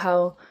talks about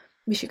how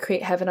we should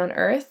create heaven on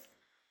earth.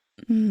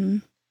 Mm-hmm.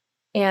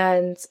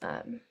 And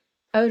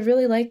I would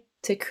really like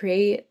to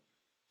create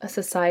a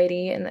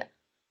society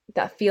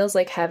that feels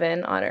like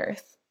heaven on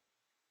earth,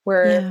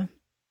 where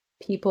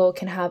people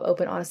can have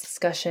open, honest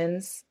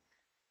discussions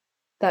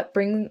that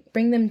bring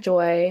them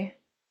joy,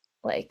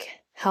 like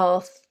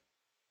health,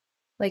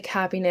 like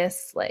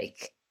happiness,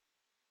 like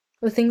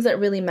the things that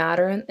really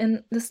matter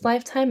in this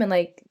lifetime, and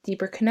like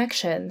deeper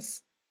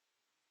connections.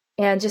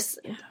 And just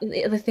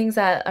the things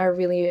that are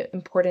really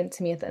important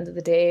to me at the end of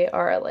the day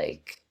are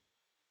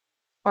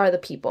the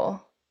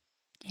people.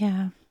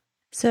 Yeah.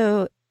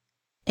 So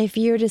if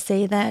you were to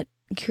say that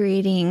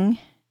creating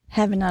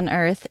heaven on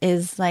earth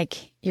is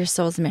like your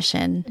soul's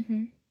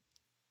mission,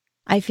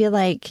 I feel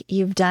like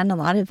you've done a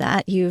lot of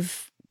that.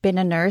 You've been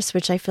a nurse,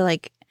 which I feel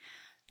like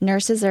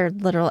nurses are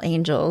literal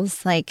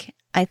angels. Like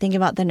I think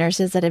about the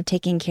nurses that have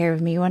taken care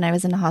of me when I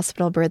was in the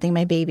hospital birthing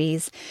my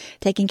babies,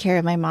 taking care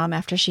of my mom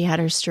after she had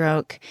her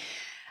stroke.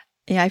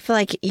 Yeah, I feel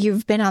like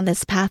you've been on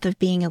this path of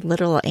being a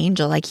literal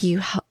angel. Like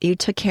you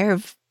took care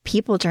of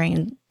people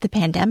during the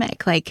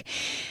pandemic. Like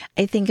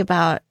I think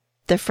about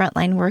the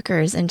frontline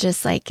workers and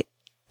just like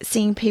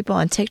seeing people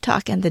on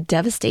TikTok and the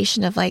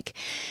devastation of like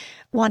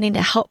wanting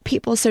to help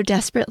people so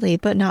desperately,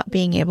 but not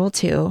being able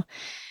to.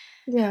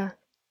 Yeah.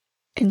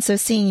 And so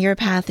seeing your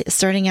path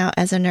starting out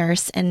as a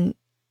nurse and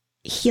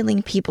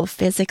healing people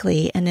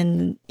physically, and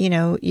then, you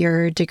know,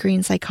 your degree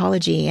in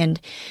psychology and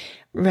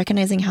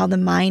recognizing how the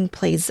mind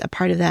plays a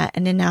part of that.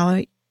 And then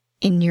now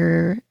in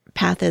your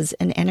path as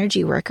an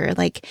energy worker,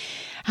 like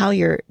how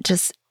you're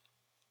just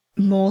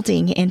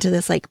molding into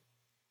this like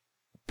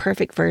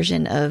perfect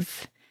version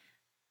of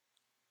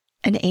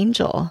an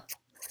angel,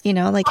 you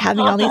know, like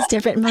having all these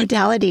different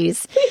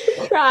modalities.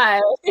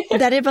 cry.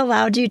 That have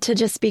allowed you to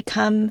just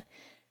become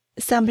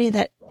somebody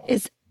that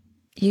is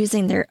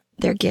using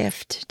their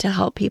gift to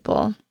help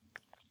people.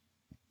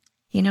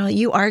 You know,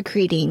 you are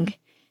creating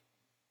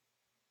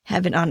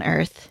heaven on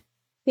earth.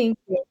 Thank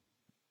you.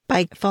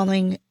 By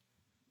following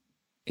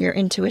your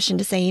intuition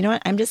to say, you know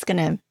what, I'm just going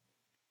to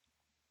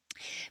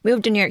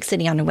move to New York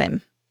City on a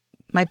whim.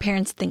 My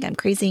parents think I'm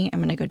crazy. I'm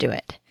going to go do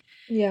it.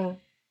 Yeah.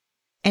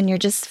 And you're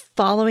just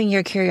following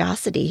your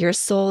curiosity. Your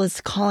soul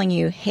is calling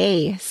you,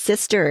 hey,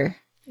 sister,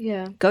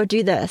 go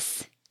do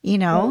this, you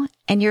know,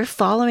 and you're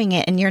following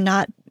it and you're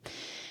not,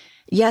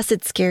 yes,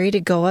 it's scary to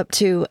go up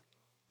to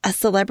a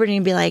celebrity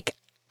and be like,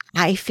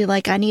 I feel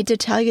like I need to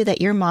tell you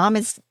that your mom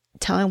is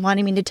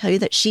wanting me to tell you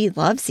that she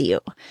loves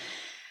you.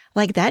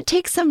 Like that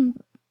takes some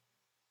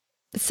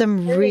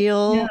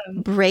real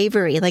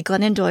bravery. Like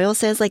Glennon Doyle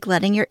says, like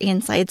letting your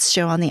insides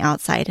show on the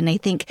outside. And I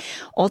think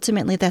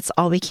ultimately that's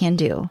all we can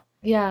do.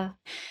 Yeah.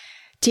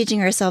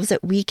 Teaching ourselves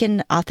that we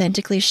can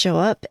authentically show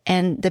up,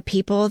 and the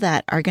people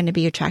that are going to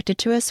be attracted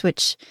to us,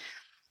 which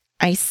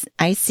I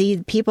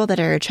see people that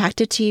are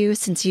attracted to you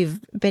since you've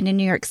been in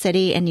New York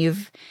City and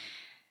you've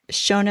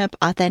shown up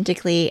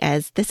authentically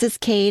as, this is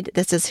Cade,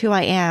 this is who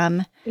I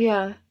am.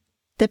 Yeah.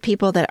 The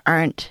people that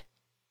aren't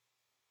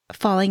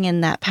falling in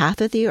that path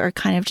with you are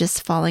kind of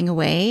just falling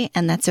away,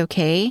 and that's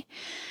okay.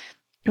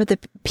 But the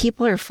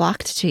people are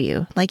flocked to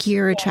you. Like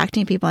you're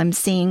attracting people. I'm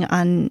seeing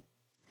on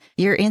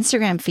your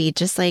Instagram feed,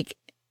 just like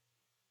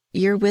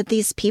you're with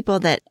these people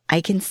that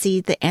I can see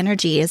the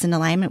energy is in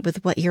alignment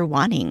with what you're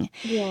wanting.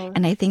 Yeah.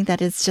 And I think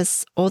that is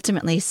just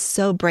ultimately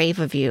so brave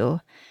of you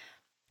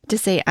to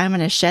say, I'm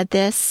going to shed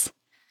this.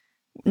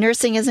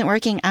 Nursing isn't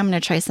working. I'm going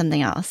to try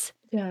something else.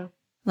 Yeah.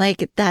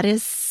 Like that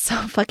is so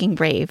fucking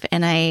brave.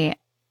 And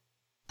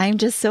I'm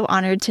just so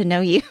honored to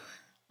know you.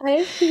 I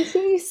appreciate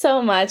you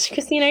so much.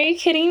 Christine, are you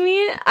kidding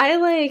me?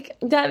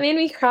 That made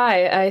me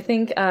cry. I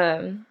think,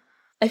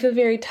 I feel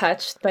very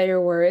touched by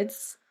your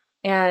words.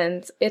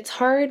 And it's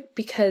hard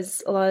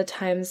because a lot of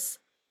times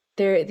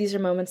these are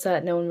moments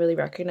that no one really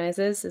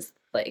recognizes, is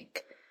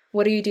like,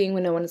 what are you doing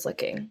when no one is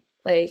looking?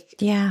 Like,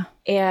 yeah.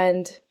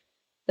 And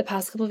the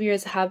past couple of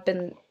years have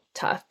been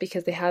tough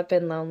because they have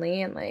been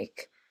lonely and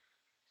like,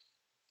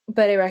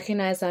 but I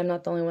recognize that I'm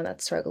not the only one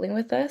that's struggling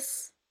with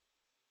this.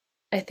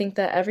 I think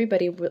that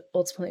everybody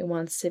ultimately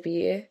wants to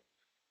be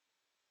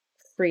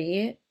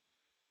free.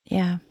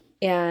 Yeah.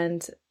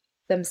 And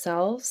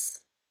themselves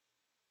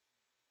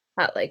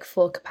at like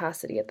full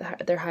capacity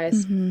at their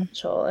highest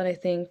potential. And I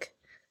think,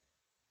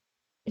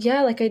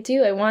 like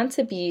I want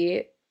to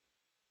be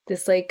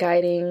this like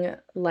guiding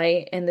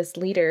light and this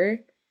leader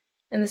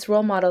and this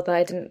role model that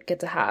I didn't get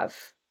to have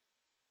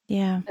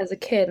as a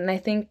kid. And I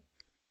think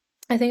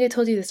I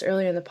told you this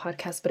earlier in the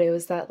podcast, but it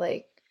was that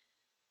like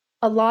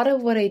a lot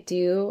of what I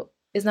do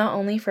is not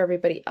only for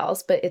everybody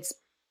else, but it's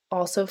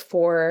also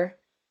for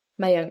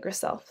my younger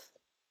self.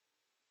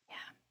 Yeah.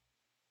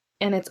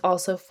 And it's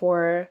also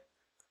for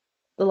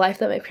the life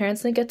that my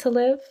parents didn't get to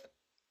live.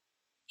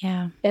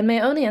 Yeah. And my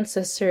own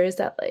ancestors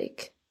that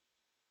like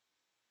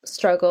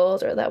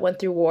struggled or that went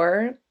through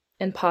war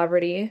and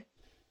poverty.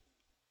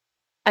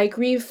 I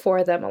grieve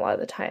for them a lot of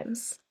the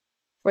times,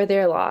 for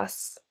their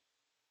loss.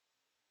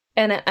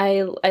 And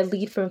I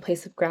lead from a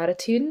place of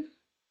gratitude.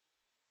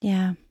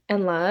 Yeah.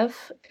 And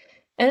love.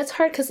 And it's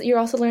hard because you're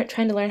also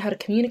trying to learn how to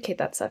communicate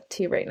that stuff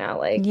too right now.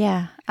 Like,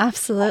 yeah,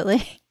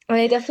 absolutely.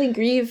 I definitely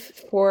grieve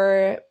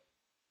for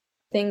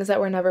things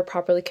that were never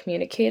properly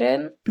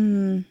communicated.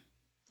 A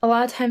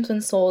lot of times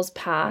when souls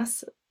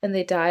pass and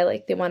they die,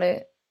 like they want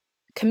to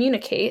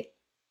communicate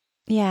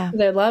to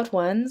their loved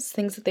ones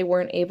things that they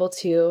weren't able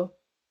to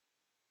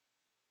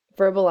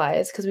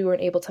verbalize because we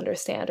weren't able to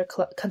understand or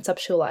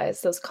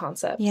conceptualize those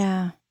concepts.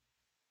 Yeah.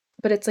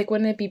 But it's like,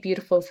 wouldn't it be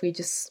beautiful if we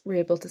just were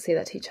able to say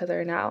that to each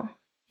other now?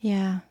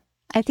 Yeah.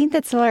 I think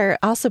that's where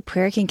also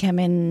prayer can come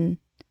in.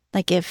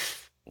 Like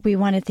if we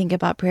want to think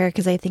about prayer,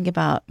 because I think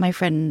about my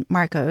friend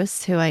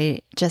Marcos, who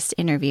I just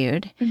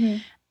interviewed.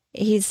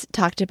 He's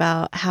talked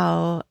about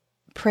how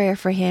prayer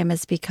for him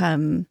has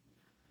become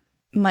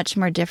much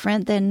more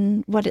different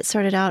than what it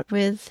started out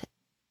with.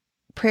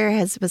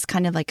 Prayer was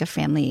kind of like a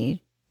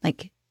family,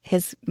 like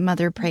his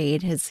mother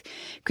prayed, his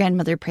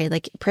grandmother prayed.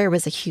 Like prayer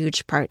was a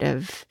huge part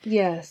of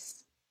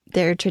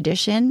their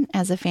tradition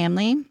as a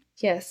family.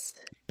 Yes.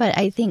 But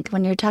I think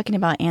when you're talking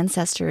about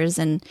ancestors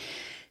and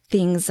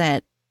things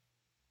that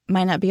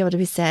might not be able to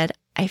be said,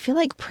 I feel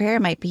like prayer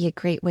might be a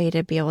great way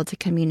to be able to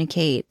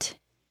communicate,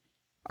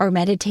 or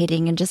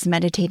meditating and just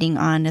meditating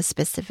on a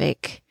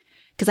specific,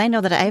 because I know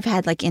that I've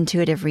had like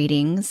intuitive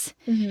readings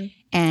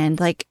and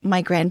like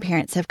my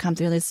grandparents have come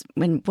through this.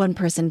 When one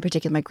person in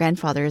particular, my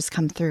grandfather, has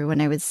come through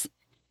when I was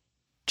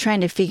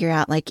trying to figure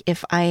out like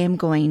if I am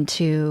going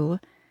to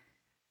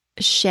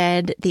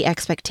shed the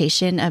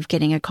expectation of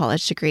getting a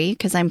college degree,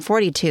 because I'm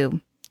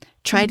 42,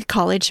 tried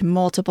college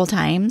multiple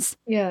times.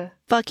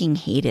 Fucking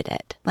hated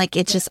it. Like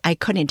it's just, I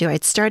couldn't do it.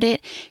 I'd start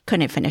it,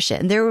 couldn't finish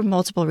it. And there were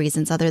multiple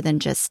reasons other than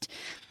just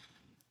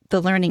the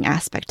learning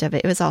aspect of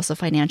it. It was also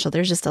financial.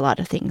 There's just a lot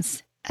of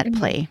things at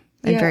play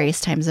at various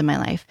times in my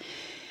life.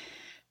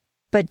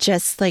 But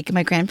just like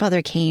my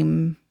grandfather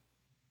came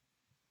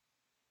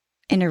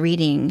in a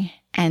reading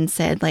and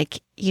said,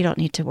 like, you don't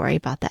need to worry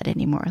about that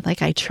anymore.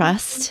 Like, I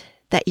trust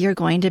that you're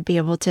going to be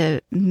able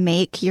to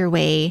make your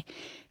way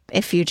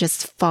if you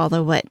just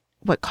follow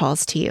what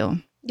calls to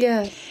you.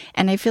 Yeah.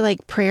 And I feel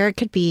like prayer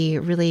could be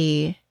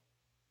really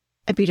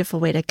a beautiful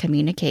way to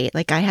communicate.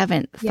 Like, I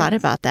haven't thought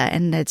about that.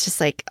 And it's just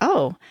like,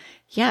 oh,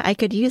 yeah, I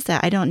could use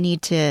that. I don't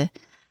need to,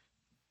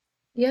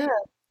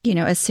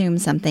 assume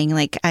something.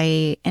 Like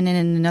and then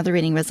in another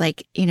reading was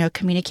like,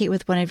 communicate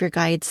with one of your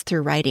guides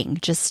through writing,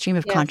 just stream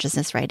of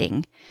consciousness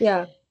writing.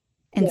 Yeah.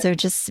 And so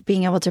just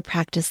being able to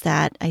practice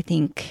that, I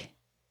think,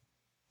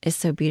 is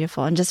so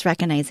beautiful. And just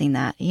recognizing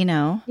that,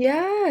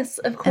 Yes,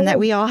 of course. And that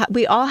we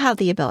all have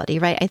the ability,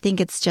 right? I think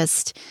it's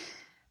just,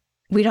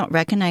 we don't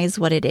recognize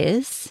what it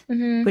is,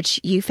 which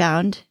you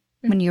found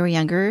when you were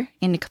younger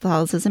in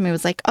Catholicism. It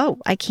was like, oh,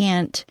 I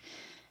can't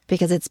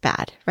because it's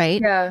bad, right?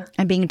 Yeah.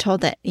 I'm being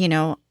told that,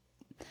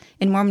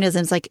 in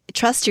Mormonism, it's like,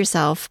 trust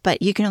yourself,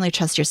 but you can only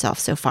trust yourself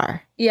so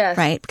far. Yes.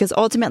 Right? Because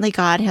ultimately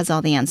God has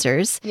all the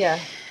answers. Yeah.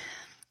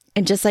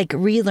 And just like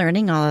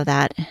relearning all of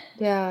that.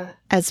 Yeah.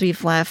 As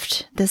we've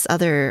left this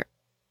other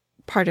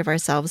part of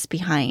ourselves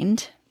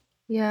behind.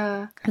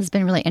 Yeah. Has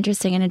been really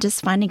interesting. And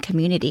just finding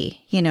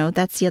community,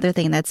 that's the other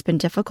thing that's been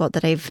difficult,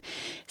 that I've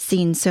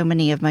seen so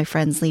many of my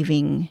friends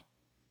leaving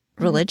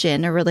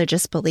religion or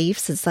religious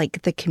beliefs, is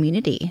like the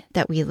community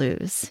that we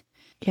lose.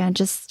 Yeah.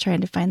 Just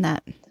trying to find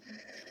that.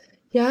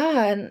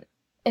 Yeah.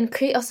 And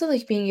create, also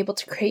like being able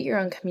to create your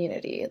own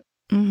community.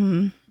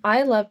 Mm-hmm.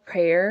 I love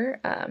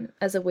prayer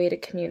as a way to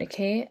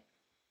communicate.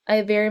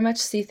 I very much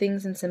see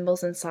things in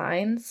symbols and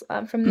signs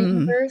from the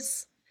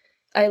universe.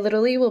 I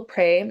literally will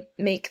pray,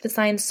 make the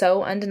signs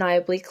so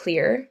undeniably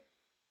clear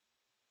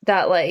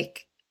that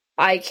like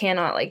I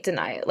cannot like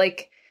deny it.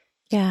 Like,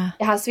 yeah,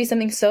 it has to be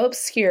something so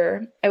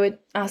obscure. I would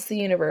ask the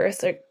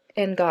universe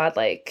and God,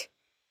 like,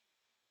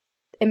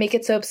 and make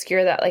it so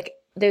obscure that like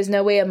there's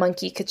no way a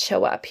monkey could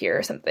show up here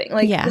or something.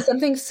 Like,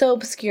 something so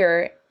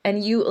obscure,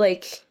 and you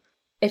like,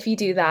 if you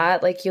do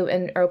that, like, you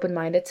and are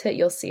open-minded to it,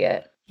 you'll see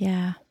it.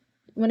 Yeah.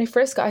 When I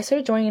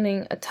started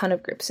joining a ton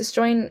of groups. Just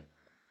join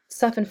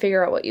stuff and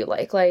figure out what you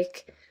like.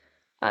 Like,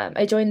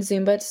 I joined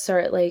Zumba to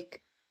start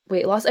like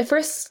weight loss. I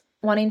first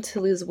wanting to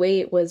lose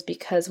weight was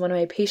because one of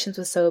my patients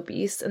was so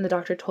obese, and the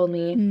doctor told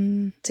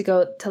me to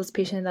go tell this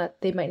patient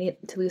that they might need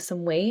to lose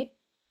some weight.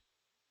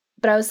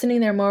 But I was sitting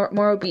there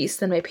more obese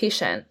than my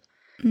patient.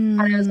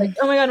 And I was like,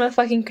 oh my God, I'm a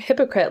fucking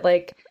hypocrite.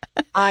 Like,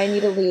 I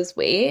need to lose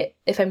weight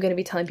if I'm going to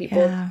be telling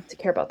people to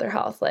care about their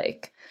health.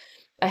 Like,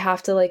 I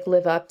have to like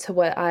live up to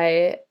what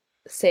I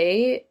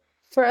say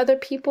for other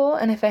people.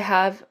 And if I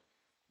have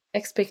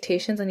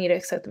expectations, I need to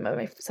accept them of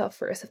myself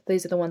first, if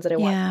these are the ones that I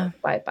want to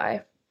abide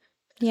by.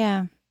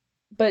 Yeah.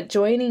 But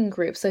joining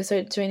groups, I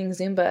started joining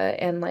Zumba,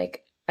 and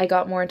like I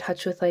got more in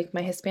touch with like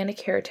my Hispanic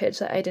heritage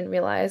that I didn't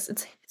realize.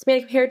 It's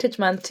Hispanic Heritage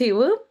Month too.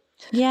 Whoop.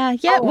 Yeah.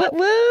 Whoop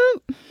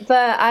whoop.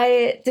 But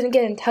I didn't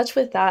get in touch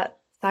with that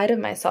side of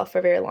myself for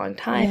a very long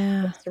time.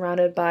 I was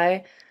surrounded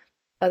by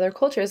other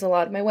cultures, a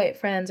lot of my white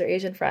friends or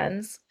Asian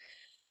friends,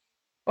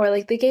 or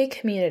like the gay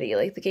community.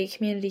 Like, the gay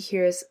community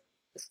here is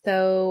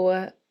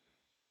so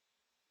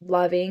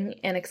loving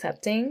and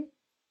accepting.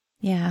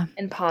 Yeah.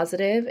 And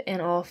positive,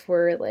 and all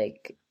for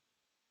like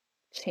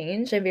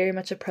change. I'm very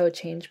much a pro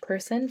change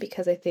person,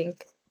 because I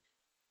think,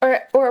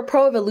 or a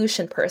pro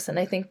evolution person.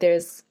 I think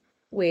there's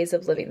ways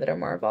of living that are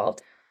more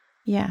evolved.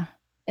 Yeah.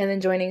 And then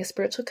joining a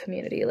spiritual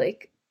community,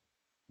 like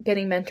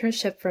getting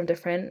mentorship from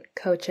different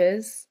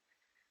coaches,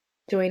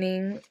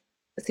 joining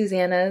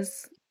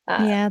Susanna's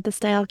the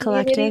Style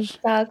Collective.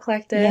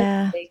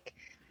 Like,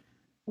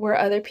 where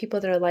other people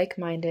that are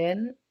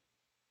like-minded,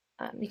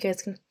 you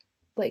guys can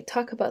like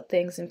talk about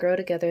things and grow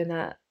together in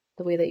the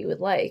way that you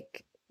would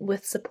like,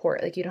 with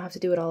support. Like, you don't have to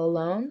do it all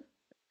alone.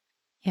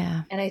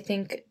 Yeah. And I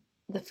think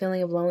the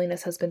feeling of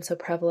loneliness has been so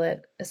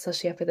prevalent,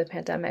 especially after the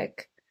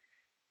pandemic.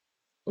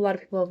 A lot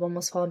of people have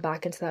almost fallen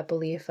back into that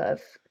belief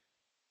of,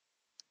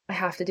 I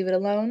have to do it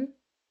alone.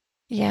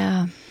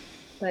 Yeah.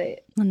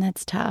 But, and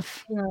that's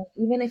tough.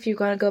 Even if you're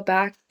going to go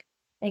back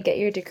and get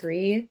your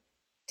degree,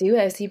 do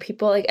it. I see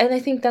people like, and I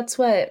think that's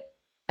what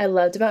I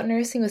loved about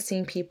nursing, was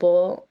seeing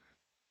people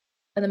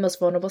in the most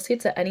vulnerable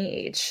states at any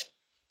age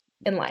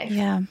in life.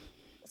 Yeah.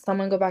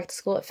 Someone go back to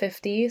school at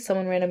 50.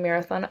 Someone ran a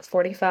marathon at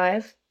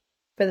 45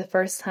 for the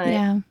first time.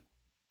 Yeah.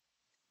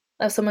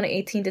 If someone at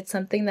 18 did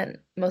something that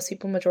most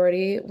people,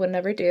 majority, would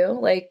never do.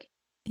 Like,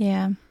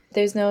 yeah,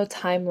 there's no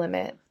time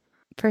limit.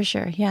 For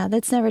sure. Yeah.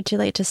 That's never too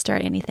late to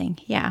start anything.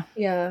 Yeah.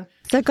 Yeah.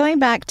 So going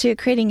back to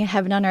creating a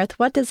heaven on earth,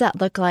 what does that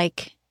look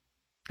like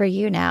for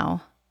you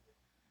now?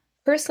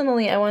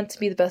 Personally, I want to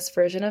be the best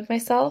version of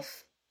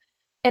myself.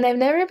 And I've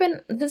never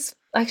been, this is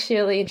actually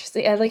really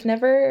interesting. I've like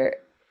never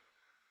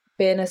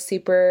been a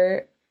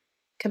super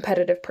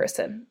competitive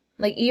person.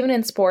 Like, even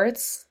in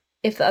sports,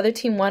 if the other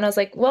team won, I was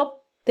like,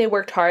 well, they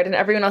worked hard, and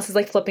everyone else is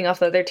like flipping off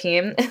the other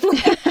team. And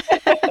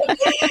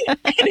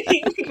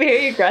being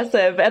very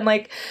aggressive, and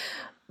like,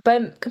 but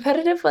I'm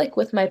competitive like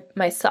with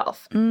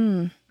myself.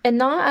 And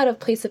not out of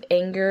place of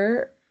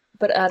anger,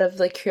 but out of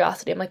like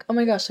curiosity, I'm like, oh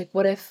my gosh, like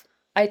what if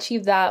I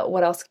achieve that?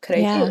 What else could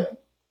I do?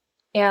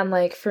 And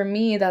like for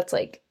me, that's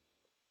like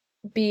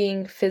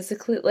being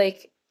physically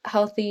like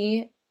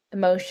healthy,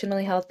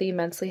 emotionally healthy,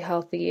 mentally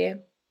healthy,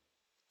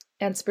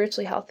 and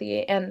spiritually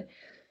healthy. And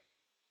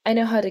I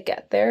know how to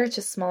get there,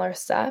 just smaller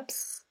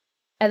steps,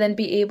 and then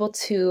be able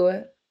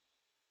to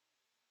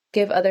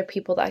give other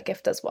people that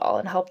gift as well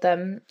and help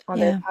them on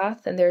their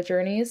path and their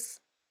journeys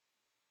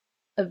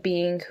of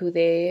being who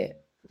they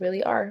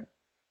really are,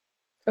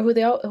 or who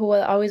they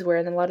always were.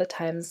 And a lot of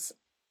times,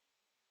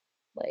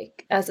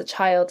 like as a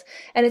child,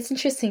 and it's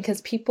interesting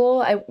because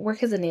I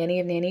work as a nanny.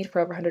 I've nannied for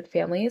over 100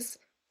 families,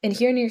 and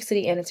here in New York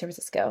City and in San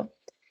Francisco,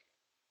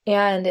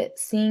 and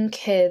seeing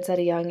kids at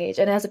a young age,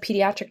 and as a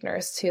pediatric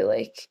nurse too,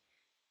 like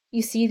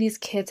you see these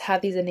kids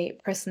have these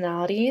innate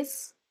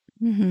personalities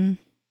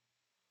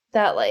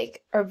that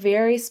like are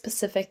very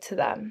specific to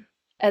them.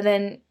 And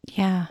then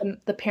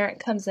the parent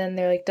comes in,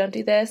 they're like, don't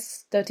do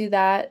this, don't do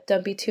that,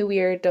 don't be too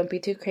weird, don't be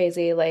too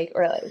crazy, like,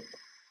 or like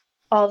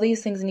all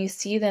these things. And you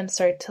see them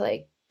start to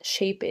like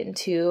shape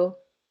into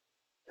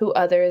who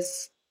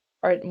others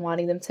are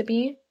wanting them to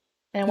be.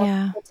 And I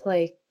want people to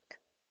like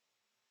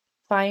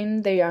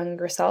find their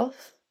younger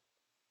self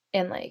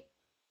and like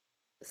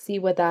see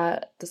what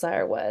that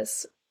desire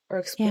was, or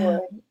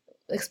explore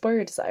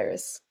your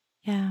desires.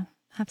 Yeah,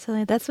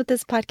 absolutely. That's what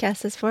this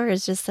podcast is for,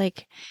 is just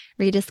like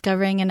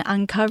rediscovering and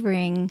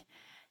uncovering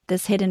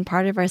this hidden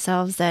part of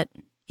ourselves that,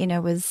 you know,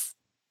 was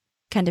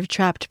kind of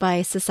trapped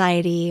by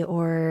society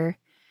or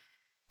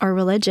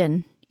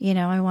religion. You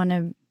know, I want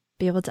to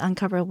be able to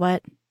uncover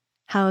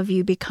how have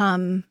you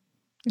become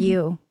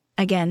you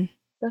again?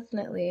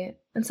 Definitely.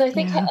 And so I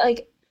think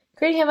like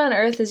creating heaven on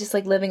earth is just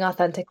like living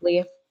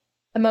authentically,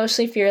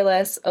 emotionally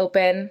fearless,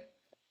 open,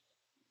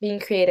 being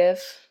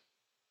creative,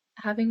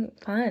 having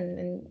fun,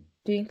 and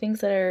doing things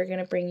that are going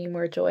to bring you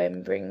more joy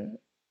and bring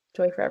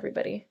joy for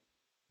everybody.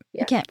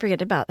 You can't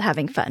forget about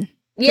having fun.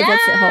 Yeah.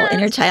 That's the whole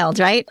inner child,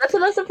 right? That's the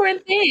most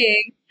important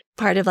thing.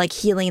 Part of like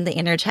healing the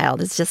inner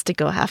child is just to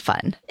go have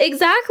fun.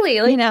 Exactly.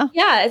 Like, you know?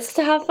 Yeah, it's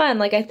to have fun.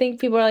 Like I think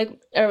people are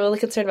really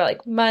concerned about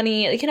like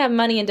money. You can have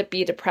money and to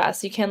be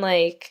depressed. You can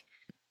like,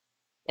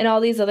 and all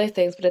these other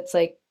things, but it's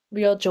like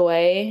real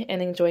joy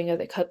and enjoying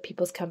other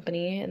people's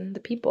company and the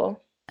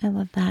people. I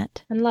love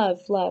that. And love.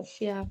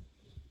 Yeah.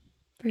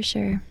 For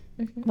sure.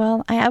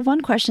 Well, I have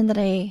one question that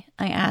I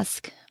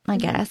ask my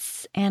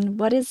guests, and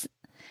what is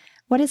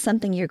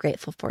something you're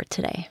grateful for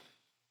today?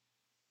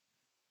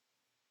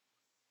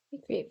 I'm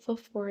grateful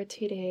for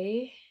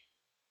today.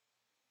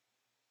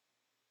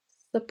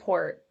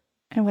 Support.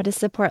 And what does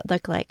support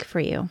look like for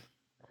you?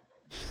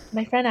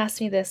 My friend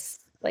asked me this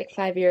like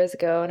 5 years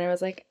ago, and I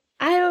was like,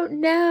 I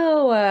don't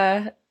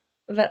know.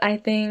 But I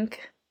think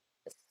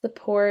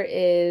support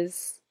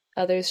is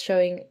others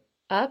showing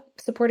up.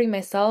 Supporting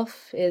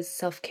myself is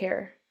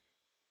self-care.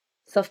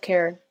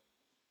 Self-care.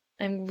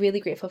 I'm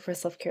really grateful for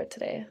self-care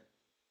today.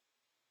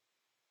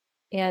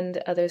 And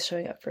others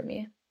showing up for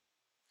me,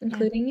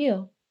 including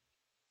you.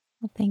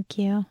 Well, thank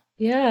you.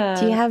 Yeah.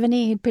 Do you have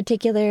any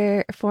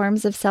particular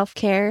forms of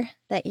self-care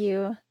that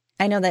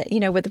I know that, you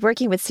know, with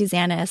working with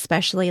Susanna,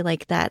 especially,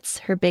 like that's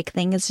her big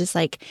thing, is just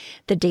like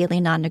the daily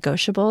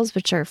non-negotiables,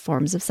 which are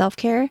forms of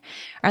self-care.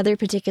 Are there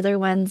particular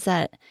ones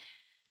that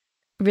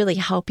really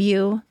help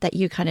you, that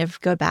you kind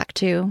of go back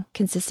to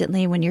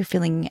consistently when you're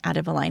feeling out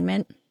of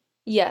alignment?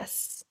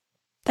 Yes.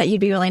 That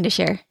you'd be willing to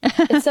share?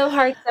 It's so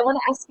hard. I want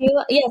to ask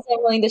you. Yes,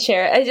 I'm willing to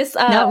share. I just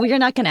no, you're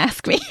not going to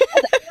ask me.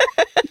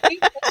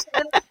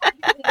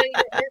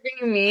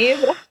 Interviewing me.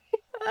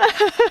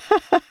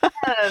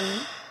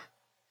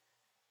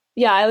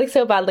 Yeah, I like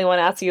so badly want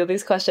to ask you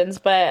these questions,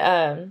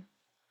 but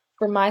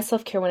for my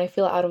self-care when I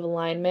feel out of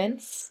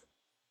alignments,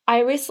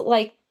 I recently,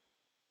 like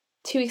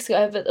 2 weeks ago,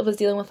 I was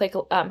dealing with like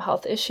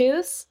health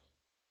issues.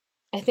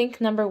 I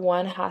think number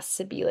one has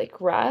to be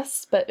like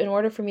rest, but in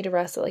order for me to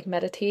rest, I like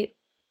meditate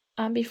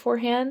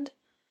beforehand.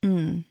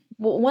 Well,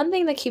 one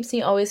thing that keeps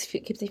me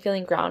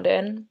feeling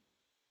grounded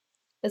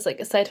is like,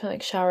 aside from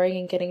like showering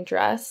and getting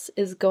dressed,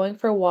 is going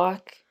for a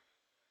walk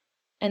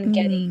and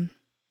getting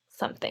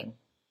something.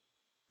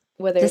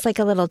 Whether just like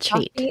a little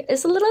treat.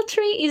 It's a little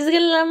treat. You just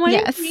get a little more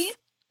treat.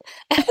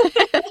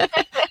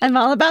 I'm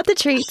all about the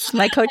treats.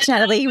 My coach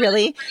Natalie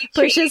really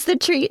pushes the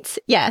treats.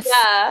 Yes.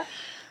 Yeah.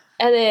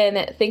 And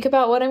then think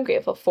about what I'm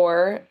grateful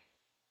for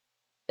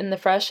in the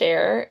fresh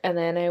air, and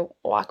then I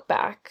walk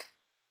back.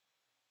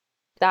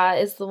 That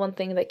is the one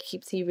thing that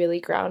keeps you really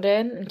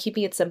grounded and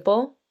keeping it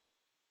simple.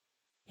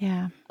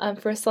 Yeah.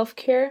 For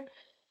self-care,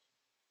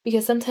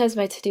 because sometimes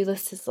my to-do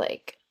list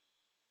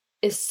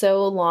is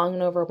so long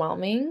and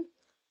overwhelming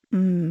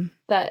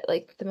that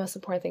like the most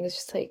important thing is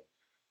just like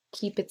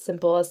keep it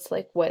simple as to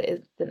like what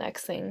is the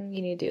next thing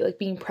you need to do, like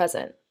being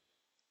present.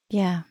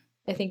 Yeah.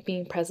 I think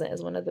being present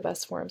is one of the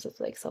best forms of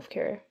like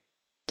self-care.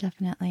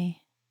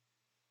 Definitely.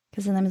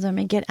 Because sometimes when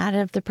we get out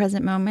of the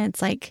present moment,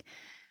 it's like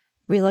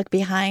we look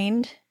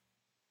behind,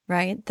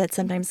 right? That's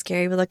sometimes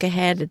scary. We look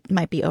ahead, it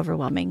might be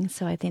overwhelming.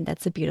 So I think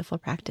that's a beautiful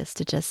practice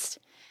to just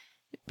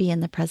be in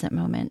the present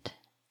moment.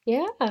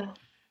 Yeah.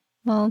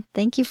 Well,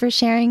 thank you for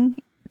sharing.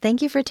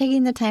 Thank you for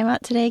taking the time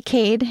out today,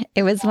 Cade.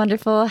 It was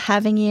wonderful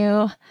having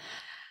you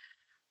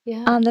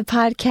on the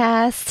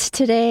podcast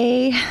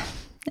today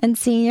and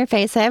seeing your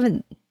face.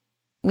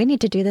 We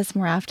need to do this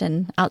more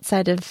often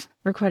outside of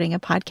recording a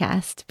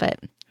podcast, but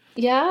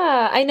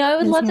yeah, I know. I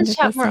would love to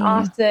chat more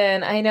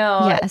often. I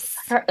know. Yes.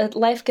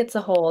 Life gets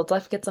a hold.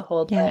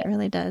 Yeah, it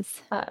really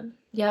does.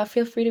 Yeah,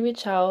 feel free to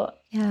reach out.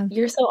 Yeah.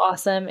 You're so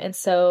awesome and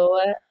so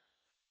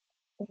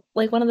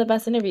like one of the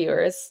best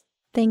interviewers.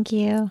 Thank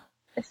you.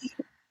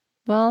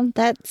 Well,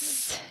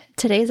 that's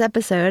today's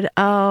episode.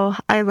 Oh,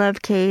 I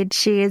love Cade.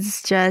 She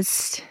is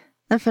just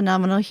a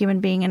phenomenal human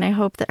being, and I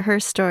hope that her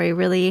story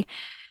really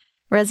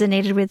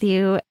resonated with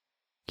you.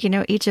 You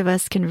know, each of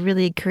us can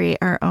really create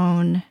our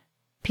own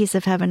piece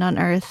of heaven on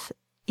earth,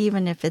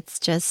 even if it's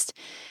just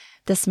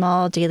the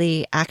small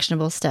daily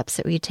actionable steps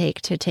that we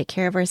take to take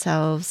care of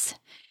ourselves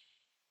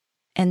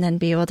and then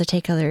be able to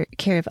take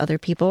care of other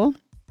people.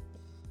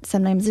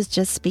 Sometimes it's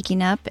just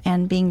speaking up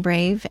and being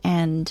brave,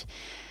 and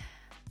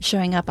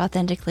showing up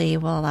authentically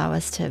will allow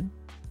us to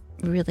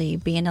really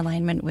be in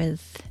alignment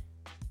with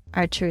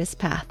our truest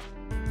path.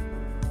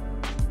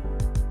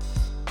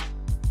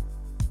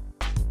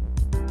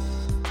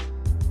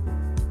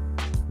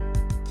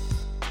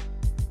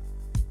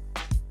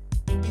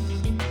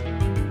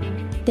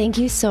 Thank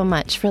you so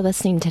much for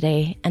listening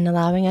today and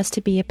allowing us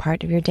to be a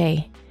part of your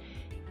day.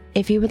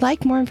 If you would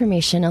like more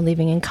information on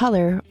Leaving in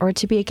Color or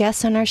to be a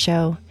guest on our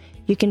show,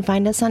 you can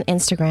find us on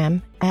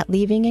Instagram at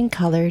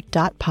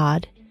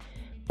leavingincolor.pod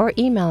or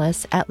email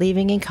us at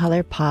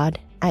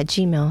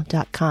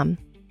leavingincolorpod@gmail.com.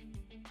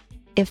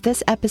 If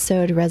this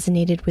episode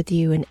resonated with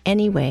you in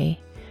any way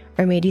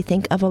or made you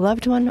think of a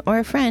loved one or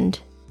a friend,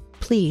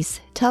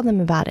 please tell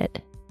them about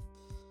it.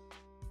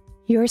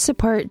 Your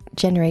support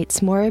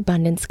generates more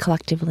abundance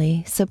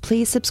collectively, so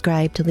please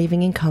subscribe to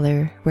Leaving in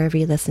Color wherever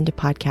you listen to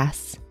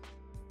podcasts.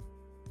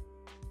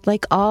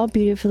 Like all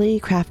beautifully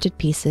crafted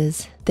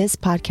pieces, this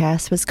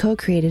podcast was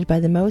co-created by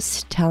the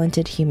most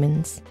talented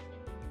humans.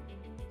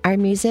 Our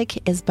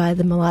music is by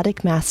the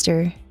melodic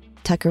master,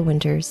 Tucker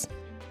Winters.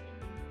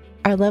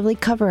 Our lovely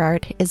cover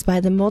art is by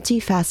the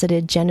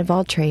multifaceted Jen of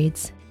all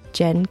trades,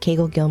 Jen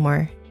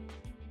Cagle-Gilmore.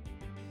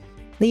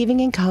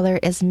 Leaving in Color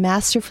is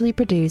masterfully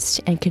produced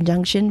in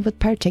conjunction with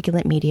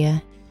Particulate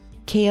Media,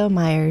 K.O.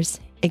 Myers,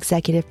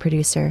 executive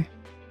producer.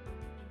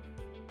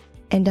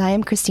 And I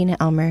am Christina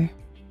Elmer.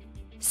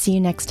 See you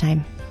next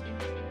time.